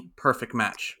absolutely perfect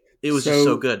match. It was just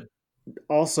so good.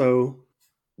 Also,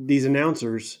 these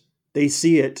announcers, they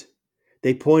see it,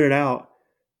 they point it out,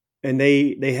 and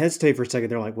they hesitate for a second.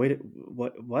 They're like, wait,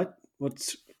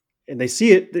 what's, and they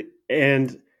see it.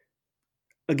 And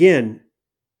again,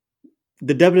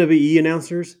 the WWE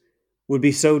announcers would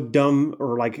be so dumb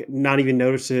or like not even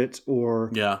notice it,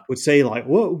 or would say like,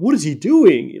 what is he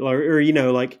doing? Or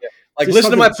like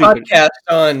listen to my podcast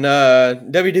on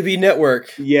WWE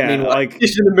Network. Yeah. Like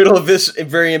just in the middle of this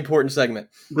very important segment.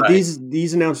 But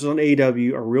these announcers on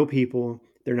AEW are real people.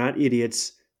 They're not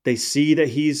idiots. They see that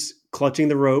he's clutching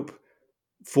the rope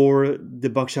for the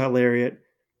buckshot lariat,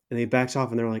 and they backs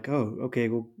off, and they're like, oh, okay,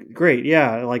 well, great.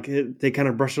 Yeah. Like they kind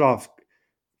of brush it off.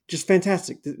 Just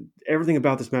fantastic. Everything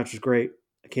about this match was great.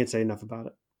 I can't say enough about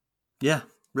it. Yeah,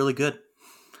 really good.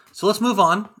 So let's move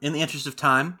on in the interest of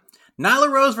time. Nyla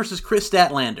Rose versus Chris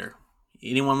Statlander.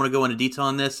 Anyone want to go into detail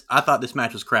on this? I thought this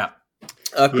match was crap.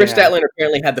 Chris Statlander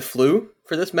apparently had the flu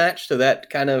for this match, so that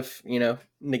kind of,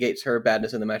 negates her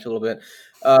badness in the match a little bit.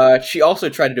 She also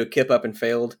tried to do a kip up and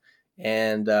failed,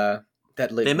 and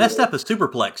they messed up a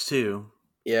superplex too.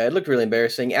 Yeah, it looked really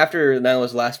embarrassing. After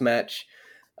Nyla's last match,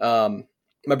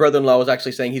 my brother-in-law was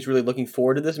actually saying he's really looking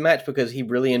forward to this match because he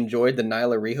really enjoyed the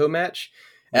Nyla Riho match.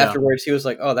 Yeah. Afterwards, he was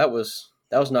like, "Oh, that was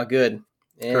not good."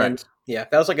 And correct. Yeah,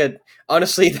 that was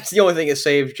honestly, that's the only thing that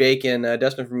saved Jake and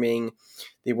Dustin from being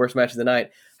the worst match of the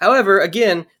night. However,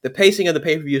 again, the pacing of the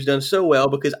pay-per-view is done so well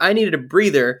because I needed a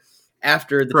breather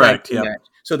after the tag team match.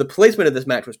 So the placement of this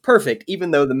match was perfect,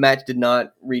 even though the match did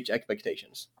not reach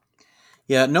expectations.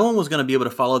 Yeah, no one was going to be able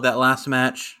to follow that last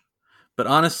match. But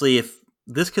honestly, if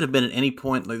this could have been at any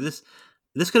point, like this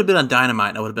could have been on Dynamite,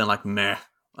 and I would have been like, meh.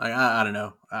 I don't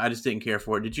know. I just didn't care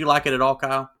for it. Did you like it at all,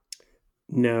 Kyle?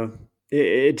 No.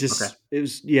 It just, It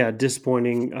was,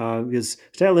 disappointing because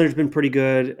Statlander's been pretty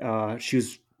good. She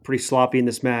was pretty sloppy in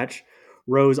this match.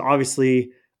 Rose,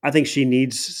 obviously, I think she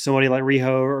needs somebody like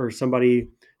Riho or somebody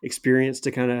experienced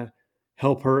to kind of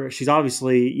help her. She's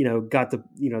obviously, got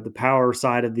the power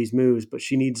side of these moves, but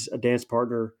she needs a dance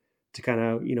partner to kind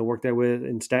of, work that with.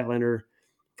 And Statlander,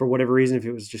 for whatever reason, if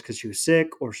it was just because she was sick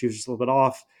or she was just a little bit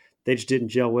off, they just didn't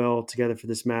gel well together for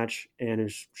this match, and it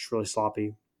was just really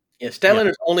sloppy. Yeah,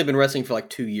 Statlander's only been wrestling for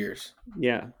 2 years.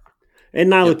 Yeah.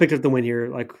 And Nyla picked up the win here.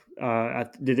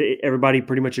 Did everybody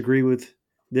pretty much agree with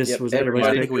this? Yep, was that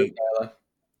everybody's pick?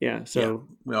 Yeah, so. Yeah.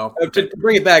 Well, to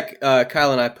bring it back,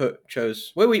 Kyle and I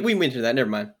chose... Well, we mentioned that. Never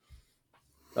mind.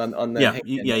 On the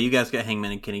you guys got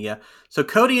Hangman and Kenny, yeah. So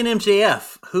Cody and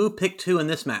MJF, who picked who in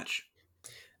this match?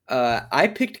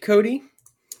 I picked Cody,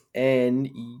 and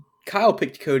Kyle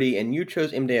picked Cody, and you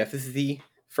chose MJF. This is the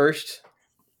first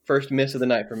miss of the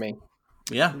night for me.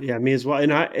 Yeah, me as well.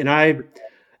 And I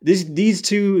these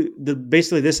two,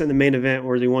 basically this and the main event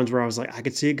were the ones where I was like, I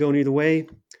could see it going either way.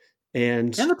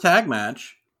 And the tag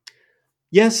match.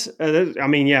 Yes,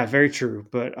 very true.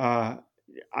 But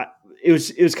it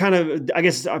was kind of, I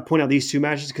guess I point out these two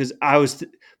matches because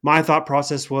my thought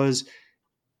process was,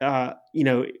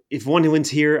 if one wins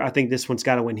here, I think this one's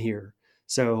got to win here.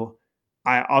 So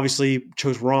I obviously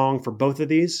chose wrong for both of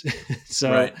these. So.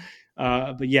 Right.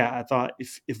 But yeah, I thought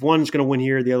if one's going to win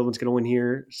here, the other one's going to win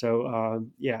here. So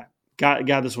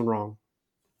got this one wrong.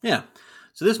 Yeah.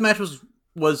 So this match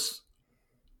was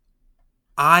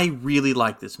I really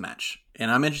like this match,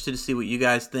 and I'm interested to see what you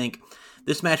guys think.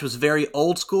 This match was very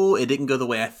old school. It didn't go the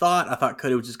way I thought. I thought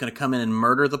Cody was just going to come in and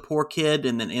murder the poor kid,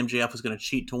 and then MJF was going to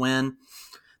cheat to win.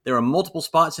 There were multiple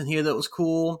spots in here that was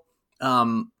cool.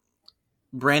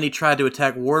 Brandy tried to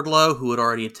attack Wardlow, who had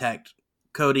already attacked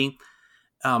Cody.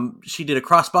 She did a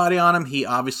crossbody on him. He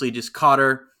obviously just caught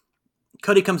her.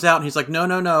 Cody comes out and he's like, no,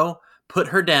 no, no, put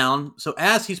her down. So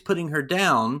as he's putting her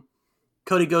down,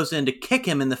 Cody goes in to kick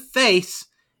him in the face,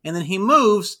 and then he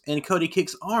moves and Cody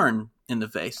kicks Arn in the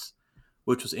face,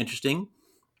 which was interesting.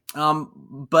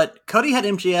 But Cody had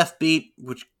MJF beat,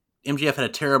 which MJF had a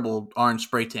terrible Arn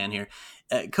spray tan here.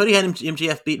 Cody had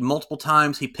MJF beat multiple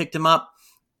times. He picked him up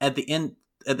at the end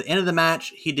of the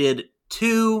match. He did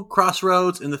 2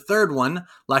 crossroads in the third one,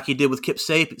 like he did with Kip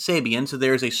Sabian. So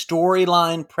there's a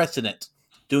storyline precedent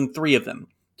doing 3 of them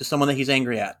to someone that he's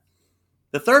angry at.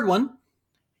 The third one,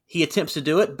 he attempts to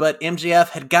do it, but MJF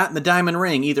had gotten the diamond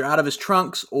ring either out of his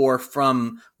trunks or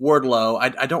from Wardlow.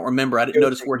 I don't remember. I didn't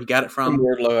notice where he got it from.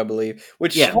 Wardlow, I believe.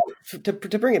 Which,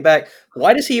 to bring it back,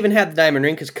 why does he even have the diamond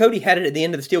ring? Because Cody had it at the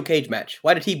end of the steel cage match.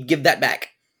 Why did he give that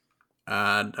back?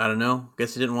 I don't know.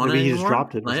 Guess he didn't want it Maybe he anymore. just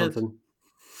dropped it or something.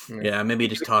 Yeah, maybe he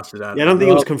just tossed it out. Yeah, I don't think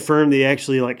it was confirmed that he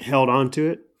actually held on to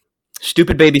it.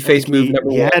 Stupid babyface move number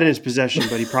 1. He had it in his possession,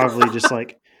 but he probably just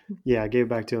gave it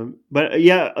back to him. But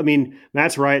yeah, I mean,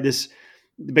 Matt's right.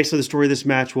 Basically the story of this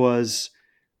match was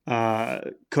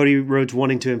Cody Rhodes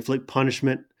wanting to inflict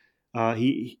punishment.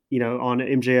 He on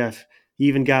MJF, he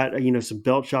even got some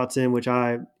belt shots in, which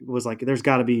I was like, there's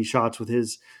got to be shots with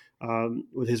his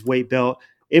weight belt.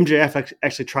 MJF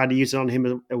actually tried to use it on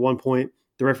him at one point.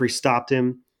 The referee stopped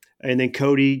him, and then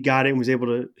Cody got it and was able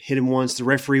to hit him once. The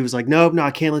referee was like, no,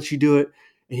 I can't let you do it.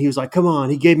 And he was like, come on.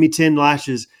 He gave me 10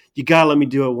 lashes. You got to let me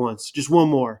do it once. Just one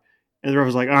more. And the ref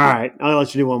was like, all right, I'll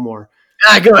let you do one more.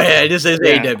 Go ahead. This is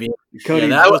AEW. Cody,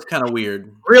 that was kind of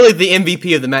weird. Really, the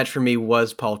MVP of the match for me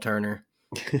was Paul Turner.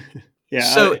 Yeah.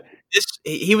 So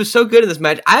he was so good in this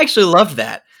match. I actually loved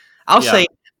that. I'll say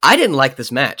I didn't like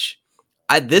this match.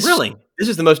 Really? This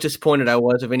is the most disappointed I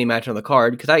was of any match on the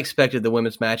card because I expected the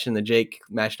women's match and the Jake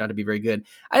match not to be very good.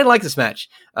 I didn't like this match.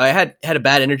 It had a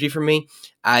bad energy for me.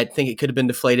 I think it could have been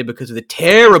deflated because of the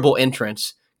terrible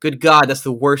entrance. Good God, that's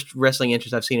the worst wrestling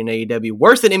entrance I've seen in AEW.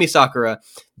 Worse than Emi Sakura.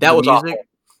 That was awful.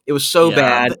 It was so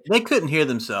bad. They couldn't hear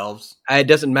themselves. It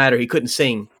doesn't matter. He couldn't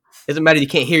sing. It doesn't matter. You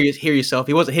can't hear yourself.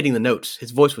 He wasn't hitting the notes.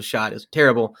 His voice was shot. It was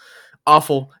terrible.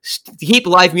 Awful. Keep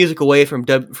live music away from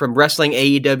wrestling,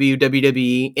 AEW,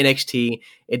 WWE, NXT.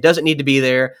 It doesn't need to be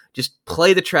there. Just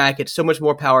play the track. It's so much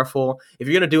more powerful. If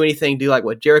you're going to do anything, do like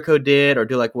what Jericho did or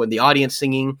do like when the audience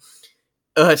singing.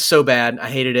 It's so bad. I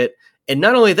hated it. And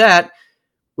not only that,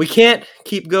 we can't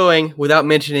keep going without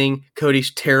mentioning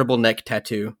Cody's terrible neck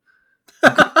tattoo.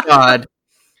 God,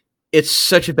 it's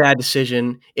such a bad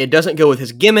decision. It doesn't go with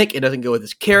his gimmick. It doesn't go with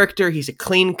his character. He's a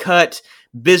clean-cut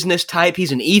business type.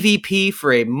 He's an EVP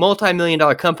for a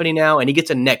multi-million-dollar company now, and he gets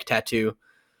a neck tattoo.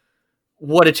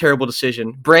 What a terrible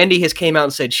decision. Brandy has came out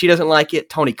and said she doesn't like it.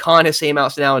 Tony Khan has came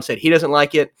out now and said he doesn't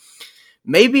like it.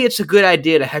 Maybe it's a good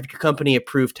idea to have your company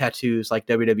approve tattoos like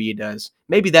WWE does.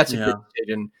 Maybe that's a good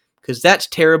decision. Because that's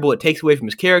terrible. It takes away from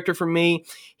his character from me.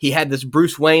 He had this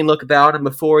Bruce Wayne look about him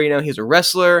before. He's a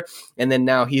wrestler, and then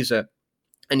now he's an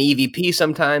EVP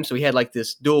sometimes. So he had like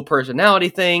this dual personality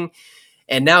thing,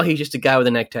 and now he's just a guy with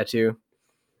a neck tattoo.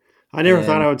 I never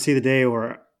thought I would see the day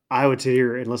where I would sit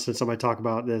here and listen to somebody talk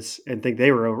about this and think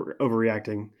they were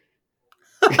overreacting.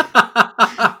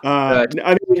 I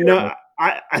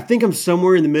think I'm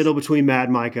somewhere in the middle between Matt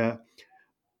and Micah.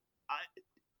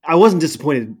 I wasn't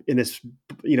disappointed in this,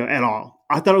 at all.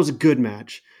 I thought it was a good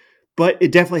match, but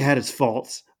it definitely had its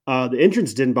faults. The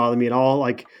entrance didn't bother me at all.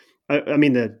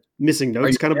 The missing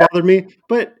notes kind of bothered me,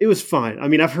 but it was fine. I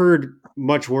mean, I've heard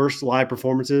much worse live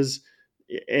performances,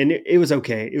 and it was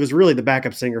okay. It was really the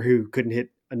backup singer who couldn't hit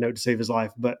a note to save his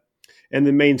life, and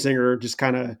the main singer just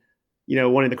kind of,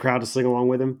 wanting the crowd to sing along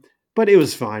with him. But it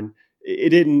was fine.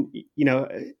 It didn't,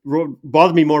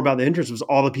 bother me more about the entrance was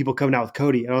all the people coming out with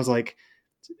Cody, and I was like,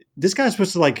 this guy's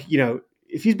supposed to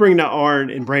if he's bringing out Arn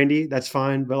and Brandy, that's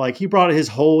fine. But he brought his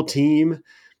whole team,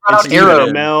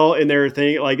 Mel and their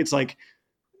thing. It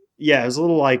was a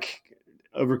little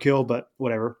overkill, but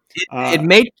whatever. It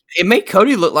made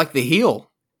Cody look like the heel.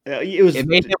 It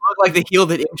made him look like the heel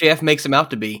that MJF makes him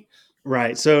out to be.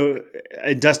 Right. So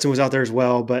Dustin was out there as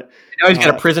well, but now he's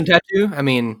got a prison tattoo. I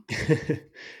mean,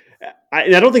 I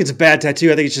don't think it's a bad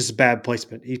tattoo. I think it's just a bad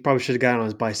placement. He probably should have got it on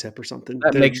his bicep or something.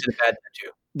 That makes it a bad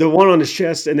tattoo. The one on his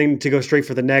chest and then to go straight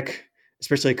for the neck,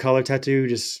 especially a color tattoo,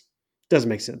 just doesn't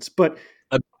make sense. But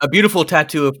a beautiful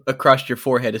tattoo across your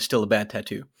forehead is still a bad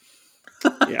tattoo.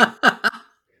 Yeah.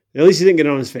 At least he didn't get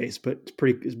it on his face, but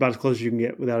it's about as close as you can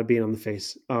get without it being on the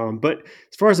face. But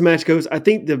as far as the match goes, I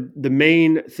think the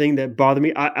main thing that bothered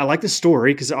me, I like the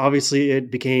story because obviously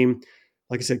it became,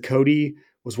 like I said, Cody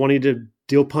was wanting to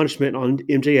deal punishment on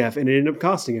MJF and it ended up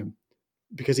costing him.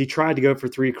 because he tried to go for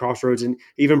 3 crossroads, and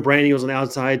even Brandy was on the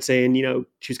outside saying,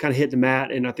 she was kind of hitting the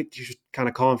mat, and I think she was kind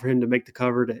of calling for him to make the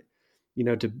cover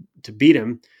to beat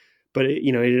him, but it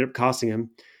ended up costing him.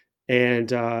 And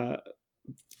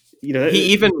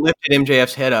he even lifted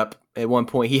MJF's head up at one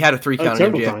point. He had a 3 count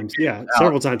several times. Yeah,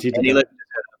 several times he did that.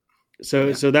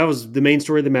 So that was the main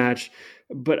story of the match.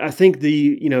 But I think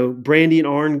Brandy and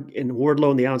Arn and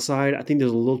Wardlow on the outside, I think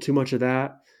there's a little too much of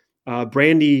that.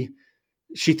 Brandy,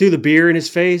 she threw the beer in his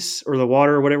face or the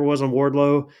water or whatever it was on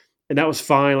Wardlow, and that was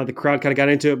fine. Like the crowd kind of got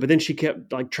into it, but then she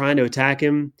kept like trying to attack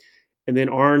him. And then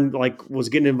Arn was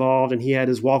getting involved, and he had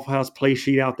his Waffle House play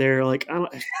sheet out there. Like,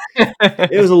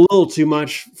 it was a little too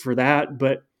much for that,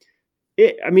 but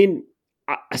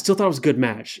I still thought it was a good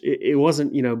match. It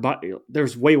wasn't, but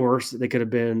there's way worse that they could have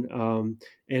been.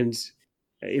 And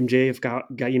MJF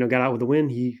got out with the win.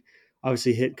 He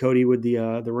obviously hit Cody with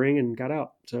the ring and got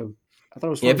out. So I thought it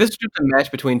was fun. Yeah, if this was just a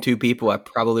match between 2 people, I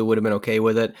probably would have been okay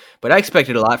with it. But I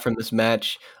expected a lot from this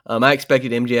match. I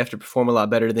expected MJF to perform a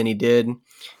lot better than he did.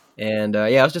 And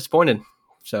I was disappointed.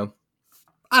 So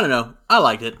I don't know. I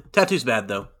liked it. Tattoo's bad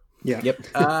though. Yeah.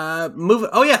 Yep. Move.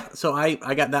 Oh yeah. So I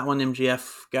got that one. MJF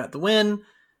got the win.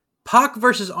 Pac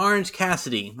versus Orange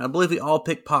Cassidy. I believe we all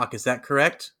picked Pac. Is that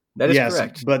correct? That is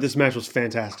correct. But this match was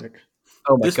fantastic.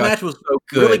 Oh my this God, match was so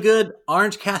good. really good.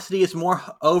 Orange Cassidy is more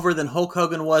over than Hulk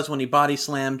Hogan was when he body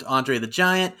slammed Andre the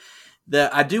Giant.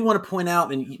 I do want to point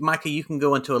out, and Micah, you can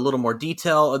go into a little more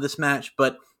detail of this match,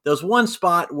 but there was one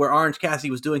spot where Orange Cassidy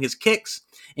was doing his kicks,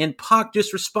 and Pac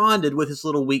just responded with his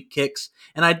little weak kicks.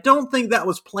 And I don't think that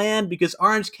was planned because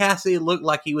Orange Cassidy looked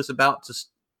like he was about to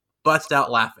bust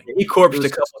out laughing. He corpsed a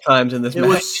couple times in this match. It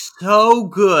was so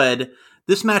good.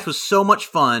 This match was so much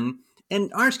fun,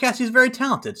 and Orange Cassidy is very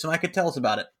talented, so Micah, tell us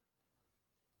about it.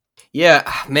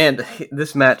 Yeah, man,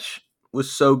 this match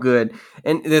was so good.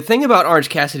 And the thing about Orange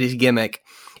Cassidy's gimmick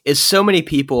is so many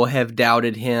people have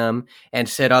doubted him and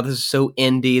said, oh, this is so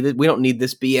indie. We don't need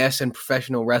this BS in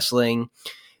professional wrestling.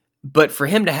 But for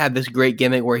him to have this great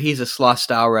gimmick where he's a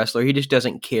sloth-style wrestler, he just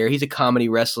doesn't care. He's a comedy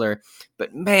wrestler.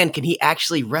 But, man, can he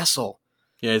actually wrestle?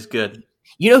 Yeah, he's good.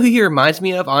 You know who he reminds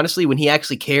me of, honestly, when he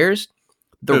actually cares?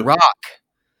 The Rock.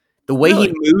 The way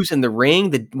he moves in the ring,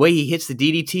 the way he hits the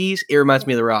DDTs, it reminds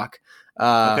me of The Rock.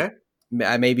 Okay.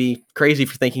 I may be crazy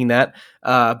for thinking that.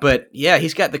 But yeah,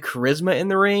 he's got the charisma in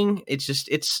the ring. It's just,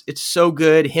 it's so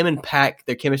good. Him and Pac,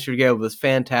 their chemistry together was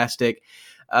fantastic.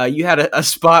 You had a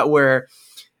spot where,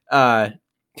 I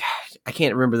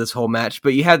can't remember this whole match,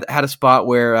 but you had a spot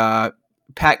where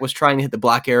Pac was trying to hit the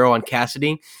Black Arrow on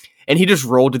Cassidy, and he just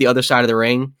rolled to the other side of the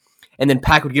ring. And then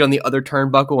Pac would get on the other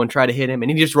turnbuckle and try to hit him,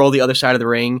 and he just rolled the other side of the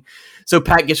ring. So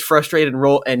Pac gets frustrated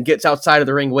and gets outside of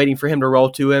the ring, waiting for him to roll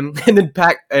to him. And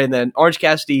then Orange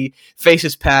Cassidy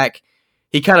faces Pac.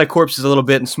 He kind of corpses a little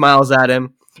bit and smiles at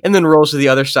him, and then rolls to the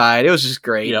other side. It was just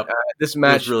great. Yep. This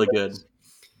match was really good.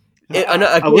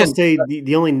 I will say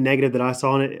the only negative that I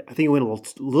saw in it, I think it went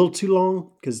a little too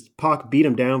long because Pac beat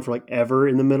him down for like ever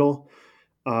in the middle.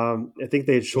 I think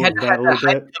they had shortened that a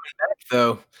little bit.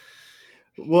 Though.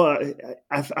 Well,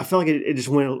 I felt like it just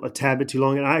went a tad bit too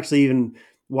long, and I actually even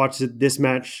watched this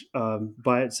match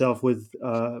by itself with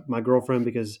my girlfriend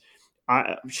because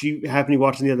she happened to be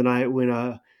watching the other night when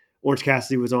Orange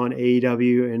Cassidy was on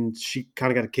AEW, and she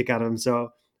kind of got a kick out of him. So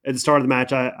at the start of the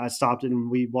match, I stopped it and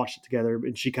we watched it together,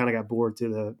 and she kind of got bored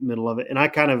through the middle of it, and I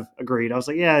kind of agreed. I was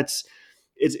like, yeah,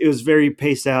 it was very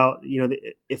paced out.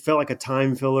 It felt like a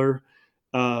time filler.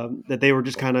 That they were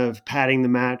just kind of padding the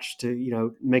match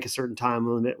to, make a certain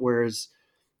time limit. Whereas,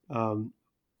 some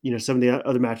of the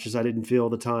other matches, I didn't feel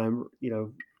the time,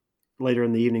 later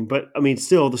in the evening, but I mean,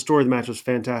 still the story of the match was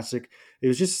fantastic. It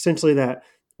was just essentially that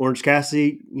Orange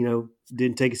Cassidy,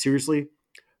 didn't take it seriously.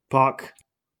 Pac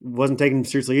wasn't taking him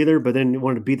seriously either, but then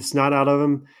wanted to beat the snot out of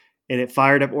him, and it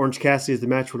fired up Orange Cassidy as the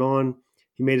match went on.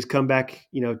 He made his comeback,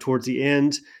 towards the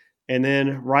end. And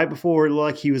then right before it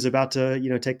looked like he was about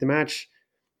to, take the match,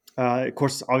 of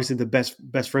course, obviously the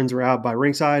best friends were out by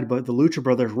ringside, but the Lucha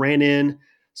Brothers ran in,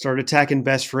 started attacking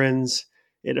best friends.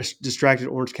 It distracted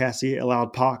Orange Cassidy,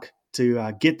 allowed Pac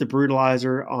to get the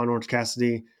brutalizer on Orange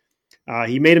Cassidy.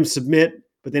 He made him submit,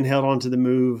 but then held on to the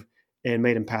move and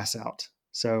made him pass out.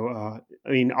 So,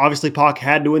 obviously Pac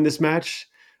had to win this match.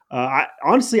 I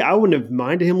wouldn't have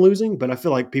minded him losing, but I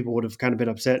feel like people would have kind of been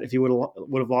upset if he would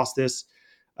have lost this.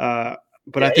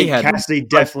 But I think Cassidy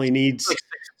definitely needs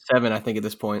 6-7. I think at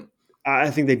this point, I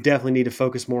think they definitely need to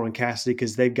focus more on Cassidy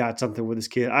because they've got something with this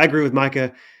kid. I agree with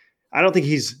Micah. I don't think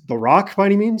he's The Rock by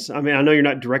any means. I mean, I know you're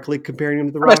not directly comparing him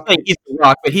to The Rock. I think he's The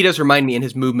Rock, but he does remind me in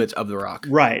his movements of The Rock.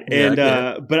 Right. Yeah, And,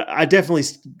 I get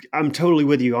but I'm totally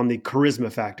with you on the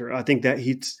charisma factor. I think that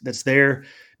that's there.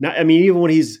 Not, I mean, even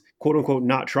when he's quote unquote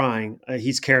not trying,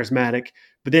 he's charismatic.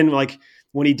 But then like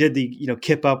when he did the,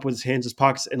 kip up with his hands in his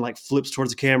pockets and like flips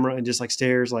towards the camera and just like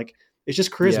stares, like it's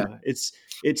just charisma.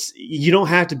 You don't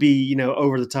have to be,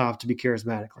 over the top to be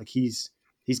charismatic. Like he's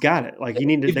got it. Like they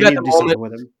need to do something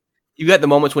with him. You've got the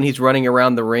moments when he's running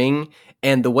around the ring,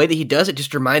 and the way that he does it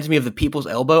just reminds me of the People's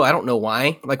Elbow. I don't know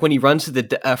why. Like when he runs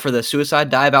to for the suicide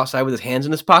dive outside with his hands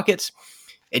in his pockets,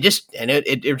 it just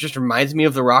reminds me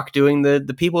of The Rock doing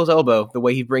the People's Elbow. The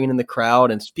way he's bringing in the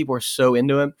crowd, and people are so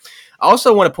into him. I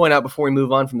also want to point out before we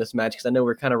move on from this match, because I know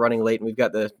we're kind of running late and we've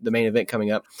got the main event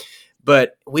coming up,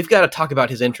 but we've got to talk about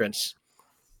his entrance.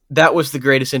 That was the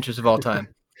greatest entrance of all time.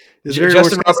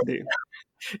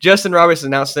 Justin Roberts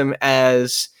announced him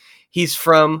as he's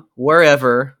from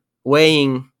wherever,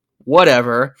 weighing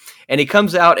whatever, and he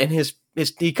comes out and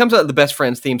he comes out with the Best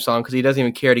Friends theme song because he doesn't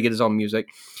even care to get his own music.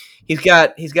 He's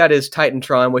got his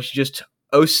Titantron, which is just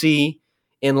OC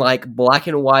in like black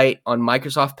and white on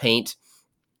Microsoft Paint,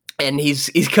 and he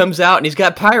comes out and he's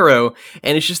got pyro,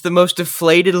 and it's just the most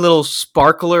deflated little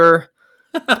sparkler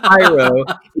pyro.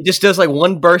 It just does like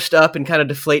one burst up and kind of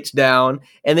deflates down,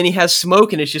 and then he has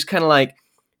smoke, and it's just kind of like.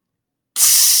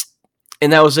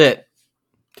 And that was it.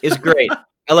 It's great.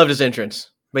 I loved his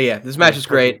entrance. But yeah, this match is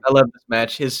great. I love this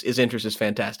match. His entrance is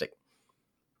fantastic.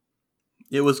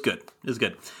 It was good. It was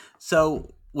good.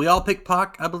 So we all picked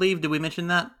Pac, I believe. Did we mention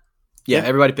that? Yeah,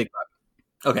 everybody picked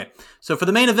Pac. Okay. So for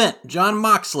the main event, Jon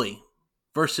Moxley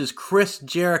versus Chris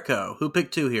Jericho. Who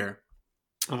picked two here?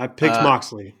 I picked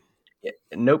Moxley. Yeah,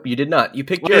 nope, you did not. You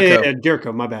picked Jericho. Yeah,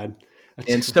 Jericho, my bad.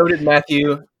 And so did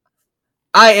Matthew.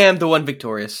 I am the one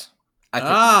victorious.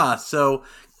 So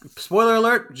spoiler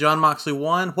alert, Jon Moxley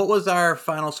won. What was our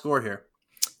final score here?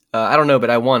 I don't know, but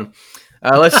I won.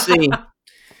 Let's see.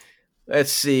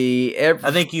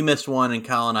 I think you missed one and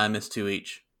Kyle and I missed two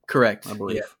each. Correct. I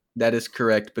believe. Yeah, that is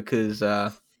correct because,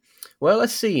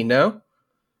 let's see. No?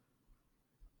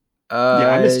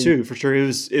 I missed two for sure. It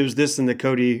was this and the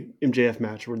Cody MJF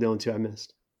match were the only two I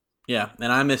missed. Yeah,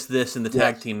 and I missed this in the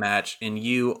tag team match, and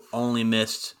you only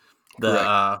missed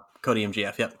the Cody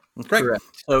MJF. Yep. Great. Correct.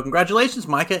 So congratulations,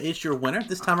 Micah. It's your winner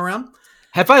this time around.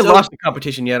 Have I lost the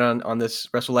competition yet on this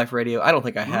Wrestle Life Radio? I don't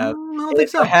think I have. I don't think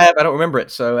so. I have. I don't remember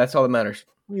it, so that's all that matters.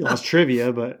 We lost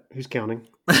trivia, but who's counting?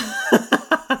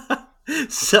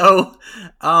 So,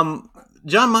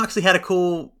 Jon Moxley had a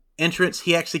cool entrance.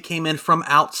 He actually came in from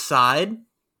outside,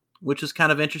 which is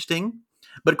kind of interesting.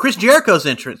 But Chris Jericho's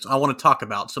entrance I want to talk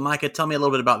about. So, Micah, tell me a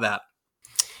little bit about that.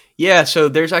 Yeah, so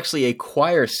there's actually a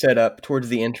choir set up towards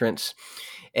the entrance,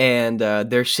 and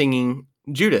they're singing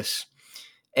Judas.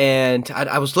 And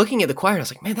I was looking at the choir, and I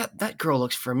was like, man, that girl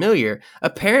looks familiar.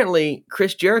 Apparently,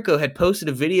 Chris Jericho had posted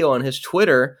a video on his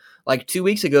Twitter like 2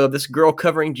 weeks ago of this girl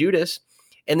covering Judas,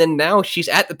 and then now she's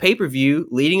at the pay-per-view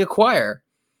leading a choir.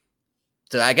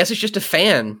 So I guess it's just a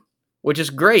fan, which is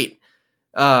great.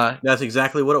 That's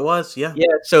exactly what it was, yeah.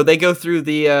 Yeah, so they go through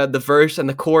the verse and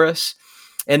the chorus,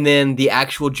 and then the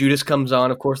actual Judas comes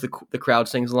on. Of course, the crowd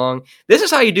sings along. This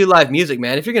is how you do live music,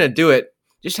 man. If you're going to do it,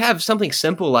 just have something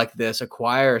simple like this, a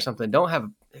choir or something. Don't have,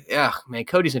 man,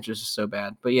 Cody's interest is so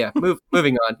bad. But yeah,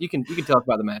 moving on. You can talk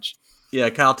about the match.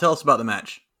 Yeah, Kyle, tell us about the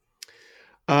match.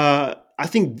 I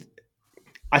think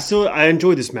I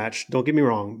enjoyed this match. Don't get me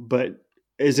wrong, but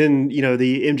as in,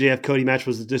 the MJF Cody match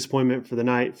was a disappointment for the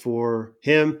night for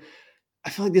him.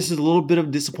 I feel like this is a little bit of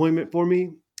disappointment for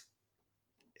me.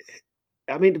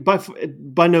 I mean,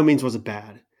 by no means was it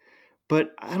bad,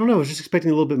 but I don't know. I was just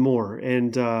expecting a little bit more,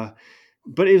 and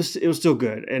but it was still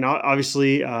good. And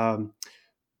obviously, I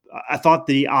thought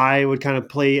the eye would kind of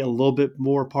play a little bit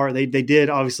more part. They did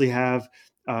obviously have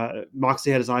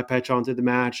Moxley had his eye patch on through the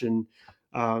match, and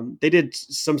they did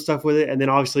some stuff with it. And then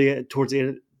obviously towards the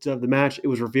end of the match, it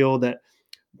was revealed that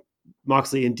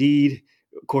Moxley indeed,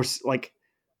 of course, like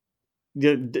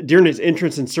during his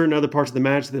entrance in certain other parts of the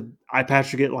match, the eye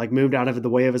patch would get like moved out of the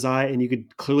way of his eye, and you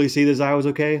could clearly see that his eye was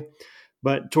okay.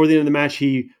 But toward the end of the match,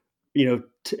 he,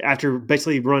 after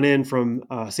basically run in from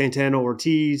Santana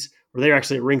Ortiz, or they were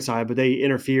actually at ringside, but they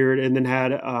interfered and then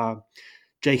had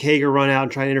Jake Hager run out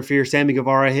and try to interfere. Sammy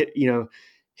Guevara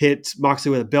hit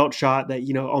Moxley with a belt shot that,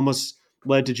 almost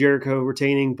led to Jericho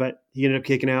retaining, but he ended up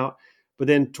kicking out. But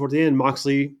then toward the end,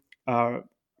 Moxley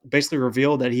basically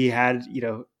revealed that he had,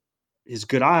 his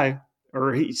good eye,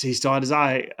 or he still had his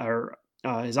eye, or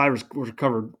his eye was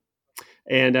recovered.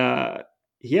 And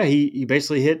he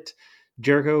basically hit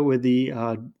Jericho with the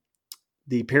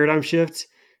paradigm shift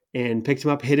and picked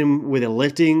him up, hit him with a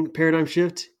lifting paradigm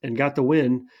shift, and got the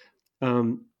win.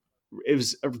 It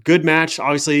was a good match.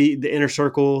 Obviously, the Inner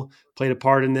Circle played a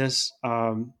part in this,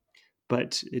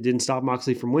 but it didn't stop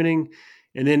Moxley from winning.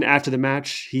 And then after the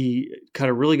match, he cut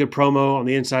a really good promo on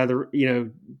the inside of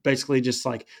the, basically just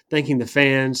like thanking the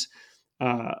fans.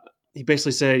 He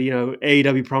basically said,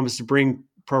 AEW promised to bring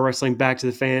pro wrestling back to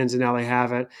the fans, and now they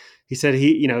have it. He said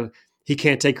he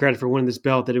can't take credit for winning this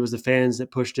belt, that it was the fans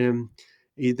that pushed him.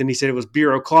 Then he said it was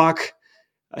Beer O'Clock.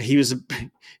 He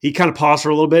kind of paused for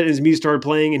a little bit, and his music started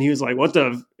playing, and he was like, "What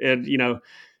the?" And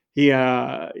he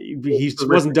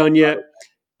wasn't done yet.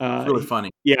 It's really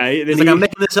funny. Yeah, he's like, I'm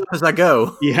making this up as I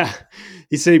go. Yeah,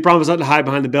 he said he promised not to hide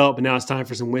behind the belt, but now it's time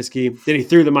for some whiskey. Then he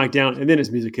threw the mic down, and then his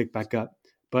music kicked back up.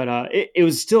 But it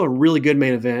was still a really good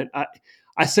main event.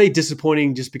 I say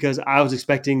disappointing just because I was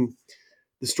expecting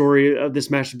the story of this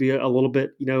match to be a little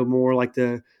bit, more like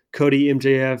the Cody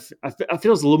MJF. I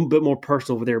feel it's a little bit more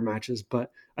personal with their matches,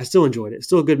 but I still enjoyed it. It's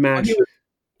still a good match.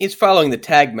 He's following the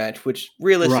tag match, which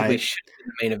realistically Right. should be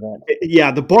the main event. Yeah,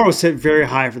 the bar was set very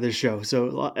high for this show. So,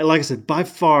 like I said, by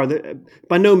far,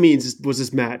 by no means was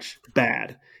this match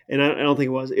bad, and I don't think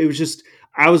it was. It was just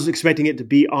I was expecting it to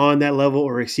be on that level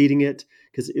or exceeding it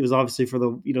because it was obviously for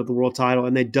the the world title,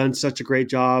 and they'd done such a great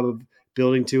job of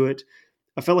building to it.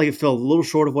 I felt like it fell a little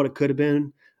short of what it could have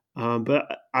been, but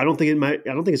I don't think it might.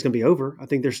 I don't think it's going to be over. I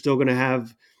think they're still going to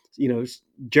have,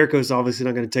 Jericho's obviously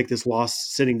not going to take this loss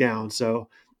sitting down. So.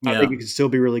 I think it could still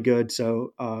be really good.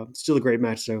 So, still a great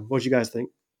match. So, what do you guys think?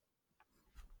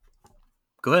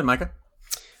 Go ahead, Micah.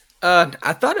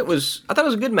 I thought it was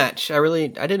a good match.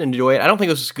 I did enjoy it. I don't think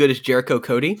it was as good as Jericho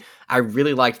Cody. I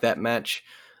really liked that match.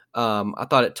 I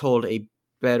thought it told a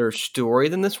better story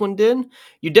than this one did.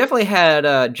 You definitely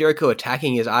had Jericho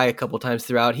attacking his eye a couple times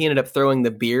throughout. He ended up throwing the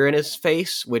beer in his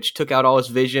face, which took out all his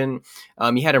vision.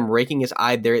 You had him raking his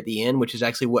eye there at the end, which is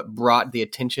actually what brought the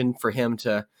attention for him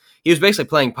to. He was basically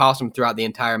playing possum throughout the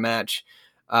entire match.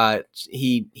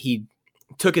 He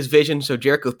took his vision, so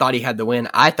Jericho thought he had the win.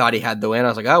 I thought he had the win. I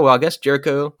was like, oh, well, I guess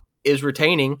Jericho is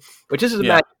retaining, which is a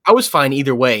match. I was fine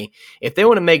either way. If they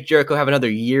want to make Jericho have another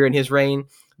year in his reign,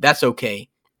 that's okay.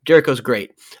 Jericho's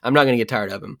great. I'm not going to get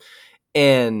tired of him.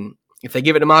 And if they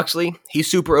give it to Moxley, he's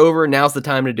super over. Now's the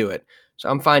time to do it. So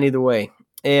I'm fine either way.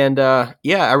 And I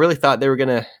really thought they were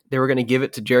gonna give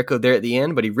it to Jericho there at the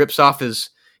end, but he rips off his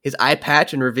eye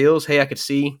patch and reveals, hey, I could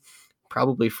see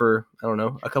probably for, I don't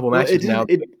know, a couple matches now.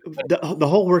 The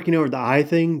whole working over the eye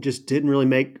thing just didn't really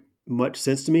make much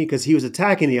sense to me because he was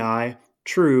attacking the eye,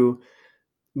 true,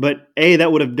 but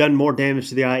that would have done more damage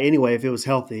to the eye anyway if it was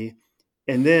healthy.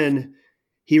 And then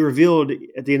he revealed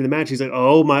at the end of the match, he's like,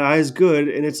 oh, my eye's good.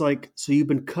 And it's like, so you've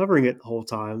been covering it the whole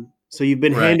time. So you've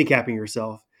been handicapping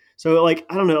yourself. So, I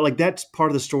don't know, that's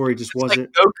part of the story just wasn't.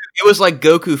 It was like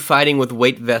Goku fighting with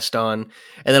weight vest on,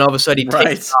 and then all of a sudden he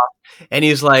takes it off, and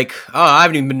he's like, oh, I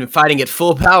haven't even been fighting at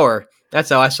full power. That's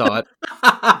how I saw it.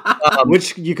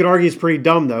 Which you could argue is pretty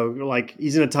dumb, though.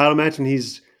 He's in a title match, and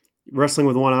he's wrestling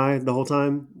with one eye the whole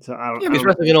time. So I don't know. He's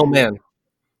wrestling an old man.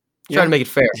 Trying to make it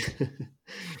fair.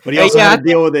 But he also had to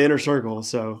deal with the Inner Circle,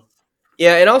 so.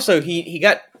 Yeah, and also he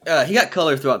got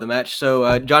color throughout the match.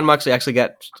 So John Moxley actually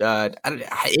got.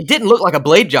 It didn't look like a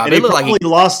blade job. And it looked like he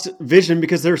lost vision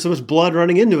because there was so much blood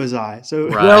running into his eye. So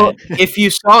well, if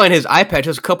you saw in his eye patch,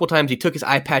 there's a couple times he took his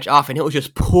eye patch off and it was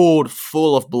just pulled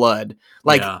full of blood.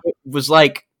 It was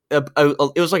like it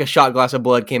was like a shot glass of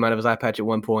blood came out of his eye patch at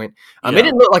one point. It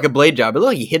didn't look like a blade job. It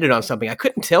looked like he hit it on something. I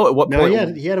couldn't tell at what point.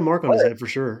 No, he had a mark on his head for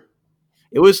sure.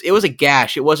 It was a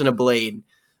gash. It wasn't a blade.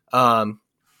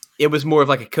 It was more of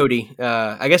like a Cody.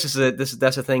 I guess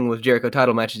that's the thing with Jericho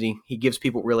title matches. He gives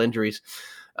people real injuries,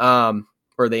 or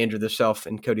they injure themselves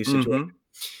in Cody's situation. Mm-hmm.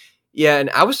 Yeah,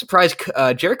 and I was surprised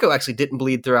Jericho actually didn't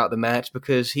bleed throughout the match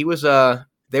because he was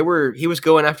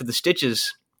going after the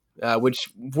stitches, which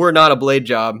were not a blade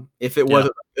job. If it was,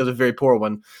 it was a very poor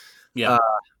one. Yeah,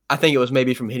 I think it was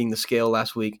maybe from hitting the scale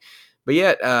last week. But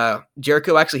yeah,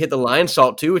 Jericho actually hit the lion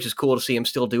salt too, which is cool to see him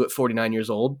still do at 49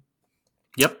 years old.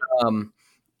 Yep.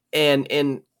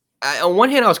 And on one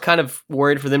hand, I was kind of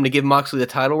worried for them to give Moxley the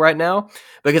title right now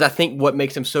because I think what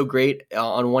makes him so great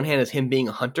on one hand is him being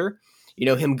a hunter.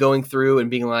 Him going through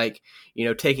and being like,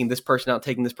 taking this person out,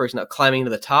 climbing to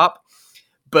the top.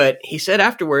 But he said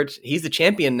afterwards, he's the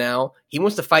champion now. He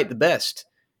wants to fight the best.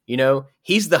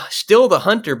 He's still the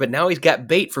hunter, but now he's got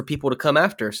bait for people to come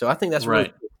after. So I think that's right. Really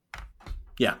cool.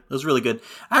 Yeah, it was really good.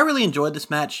 I really enjoyed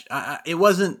this match. It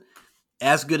wasn't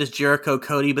as good as Jericho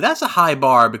Cody, but that's a high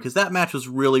bar because that match was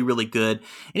really, really good.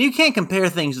 And you can't compare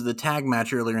things to the tag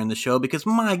match earlier in the show because,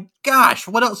 my gosh,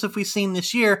 what else have we seen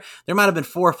this year? There might have been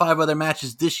 4 or 5 other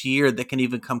matches this year that can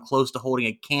even come close to holding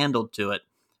a candle to it.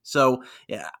 So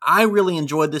yeah, I really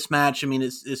enjoyed this match. I mean,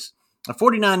 it's a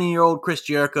 49-year-old Chris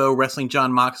Jericho wrestling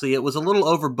Jon Moxley. It was a little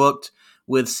overbooked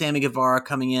with Sammy Guevara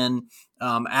coming in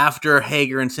after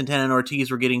Hager and Santana and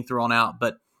Ortiz were getting thrown out.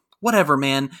 But whatever,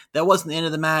 man. That wasn't the end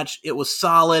of the match. It was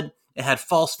solid. It had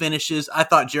false finishes. I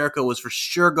thought Jericho was for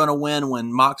sure going to win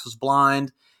when Mox was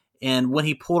blind. And when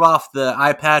he pulled off the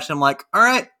eye patch, I'm like, all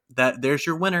right, there's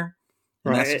your winner.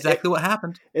 And that's exactly what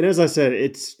happened. And as I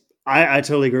said, I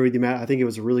totally agree with you, Matt. I think it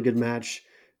was a really good match.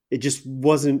 It just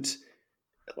wasn't,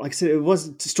 like I said, it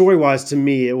wasn't story-wise to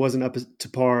me, it wasn't up to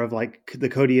par of like the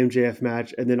Cody MJF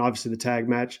match and then obviously the tag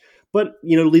match. But,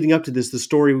 leading up to this, the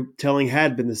storytelling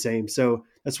had been the same. So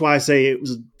that's why I say it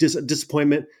was a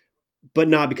disappointment, but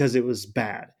not because it was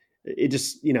bad. It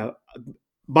just,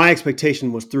 my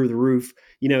expectation was through the roof,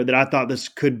 that I thought this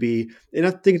could be, and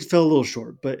I think it fell a little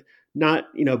short, but not,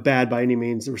 bad by any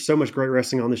means. There was so much great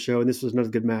wrestling on the show, and this was another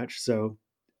good match. So,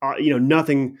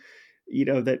 nothing,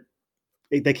 that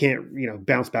they can't,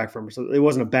 bounce back from. So it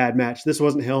wasn't a bad match. This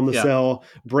wasn't Hell in the Cell,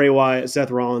 Bray Wyatt,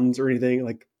 Seth Rollins, or anything.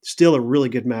 Like, still a really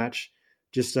good match.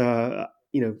 Just, I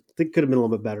think could have been a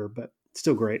little bit better, but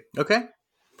still great. Okay.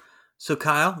 So,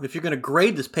 Kyle, if you're going to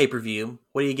grade this pay-per-view,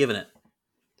 what are you giving it?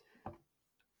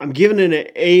 I'm giving it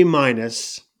an A-.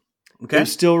 Okay. It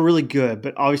was still really good,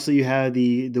 but obviously you had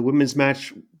the women's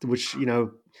match, which,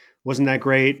 wasn't that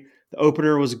great. The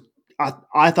opener was,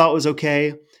 I thought was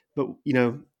okay, but,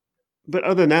 but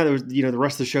other than that, there was, the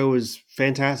rest of the show was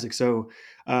fantastic. So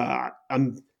I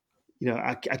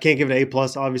can't give it an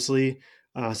A+, obviously.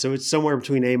 So it's somewhere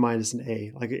between A- and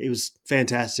A. Like, it was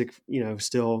fantastic.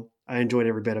 Still, I enjoyed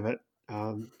every bit of it.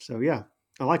 So yeah,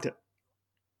 I liked it.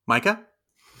 Micah?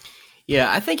 Yeah,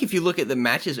 I think if you look at the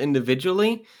matches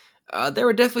individually, there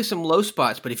were definitely some low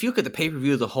spots, but if you look at the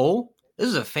pay-per-view as a whole, this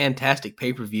is a fantastic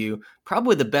pay-per-view.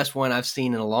 Probably the best one I've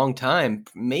seen in a long time.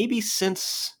 Maybe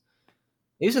since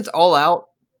All Out.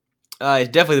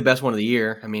 It's definitely the best one of the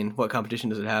year. I mean, what competition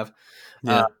does it have?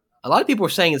 Yeah. A lot of people are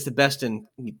saying it's the best in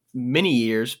many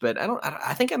years, but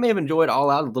I think I may have enjoyed All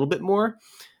Out a little bit more.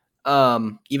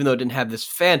 Even though it didn't have this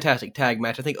fantastic tag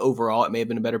match, I think overall it may have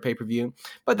been a better pay-per-view.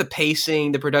 But the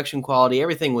pacing, the production quality,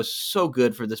 everything was so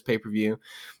good for this pay-per-view.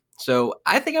 So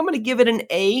I think I'm going to give it an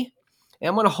A, and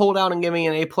I'm going to hold out and give me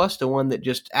an A+ to one that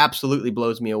just absolutely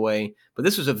blows me away. But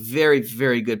this was a very,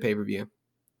 very good pay-per-view.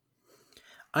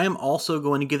 I am also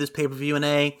going to give this pay-per-view an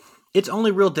A. Its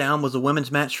only real down was a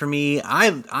women's match for me.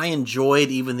 I enjoyed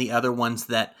even the other ones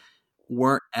that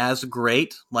weren't as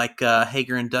great, like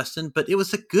Hager and Dustin, but it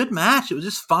was a good match. It was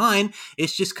just fine.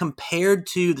 It's just compared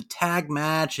to the tag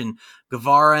match and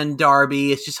Guevara and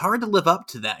Darby, it's just hard to live up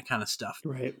to that kind of stuff.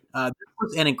 Right. This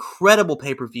was an incredible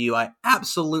pay-per-view. I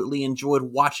absolutely enjoyed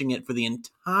watching it for the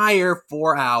entire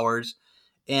 4 hours.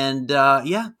 And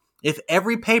if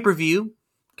every pay-per-view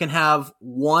can have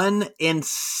one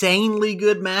insanely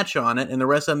good match on it and the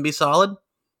rest of them be solid,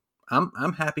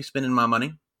 I'm happy spending my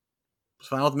money. It's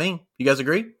fine with me. You guys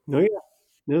agree? No, yeah.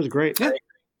 It was great. Yeah.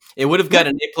 It would have got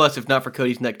an A+ if not for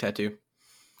Cody's neck tattoo.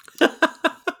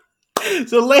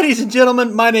 So, ladies and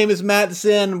gentlemen, my name is Matt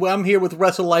Zinn. I'm here with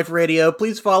Wrestle Life Radio.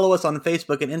 Please follow us on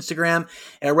Facebook and Instagram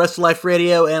at Wrestle Life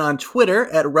Radio and on Twitter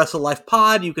at Wrestle Life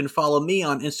Pod. You can follow me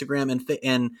on Instagram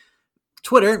and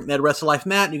Twitter at Wrestle Life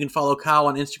Matt. You can follow Kyle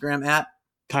on Instagram at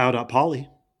Kyle.Polly.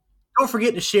 Don't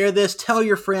forget to share this. Tell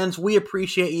your friends. We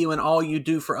appreciate you and all you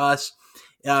do for us.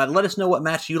 Let us know what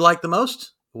match you like the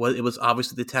most. It was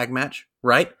obviously the tag match,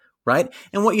 right?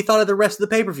 And what you thought of the rest of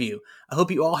the pay-per-view. I hope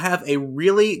you all have a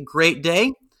really great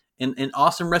day and an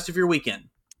awesome rest of your weekend.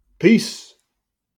 Peace.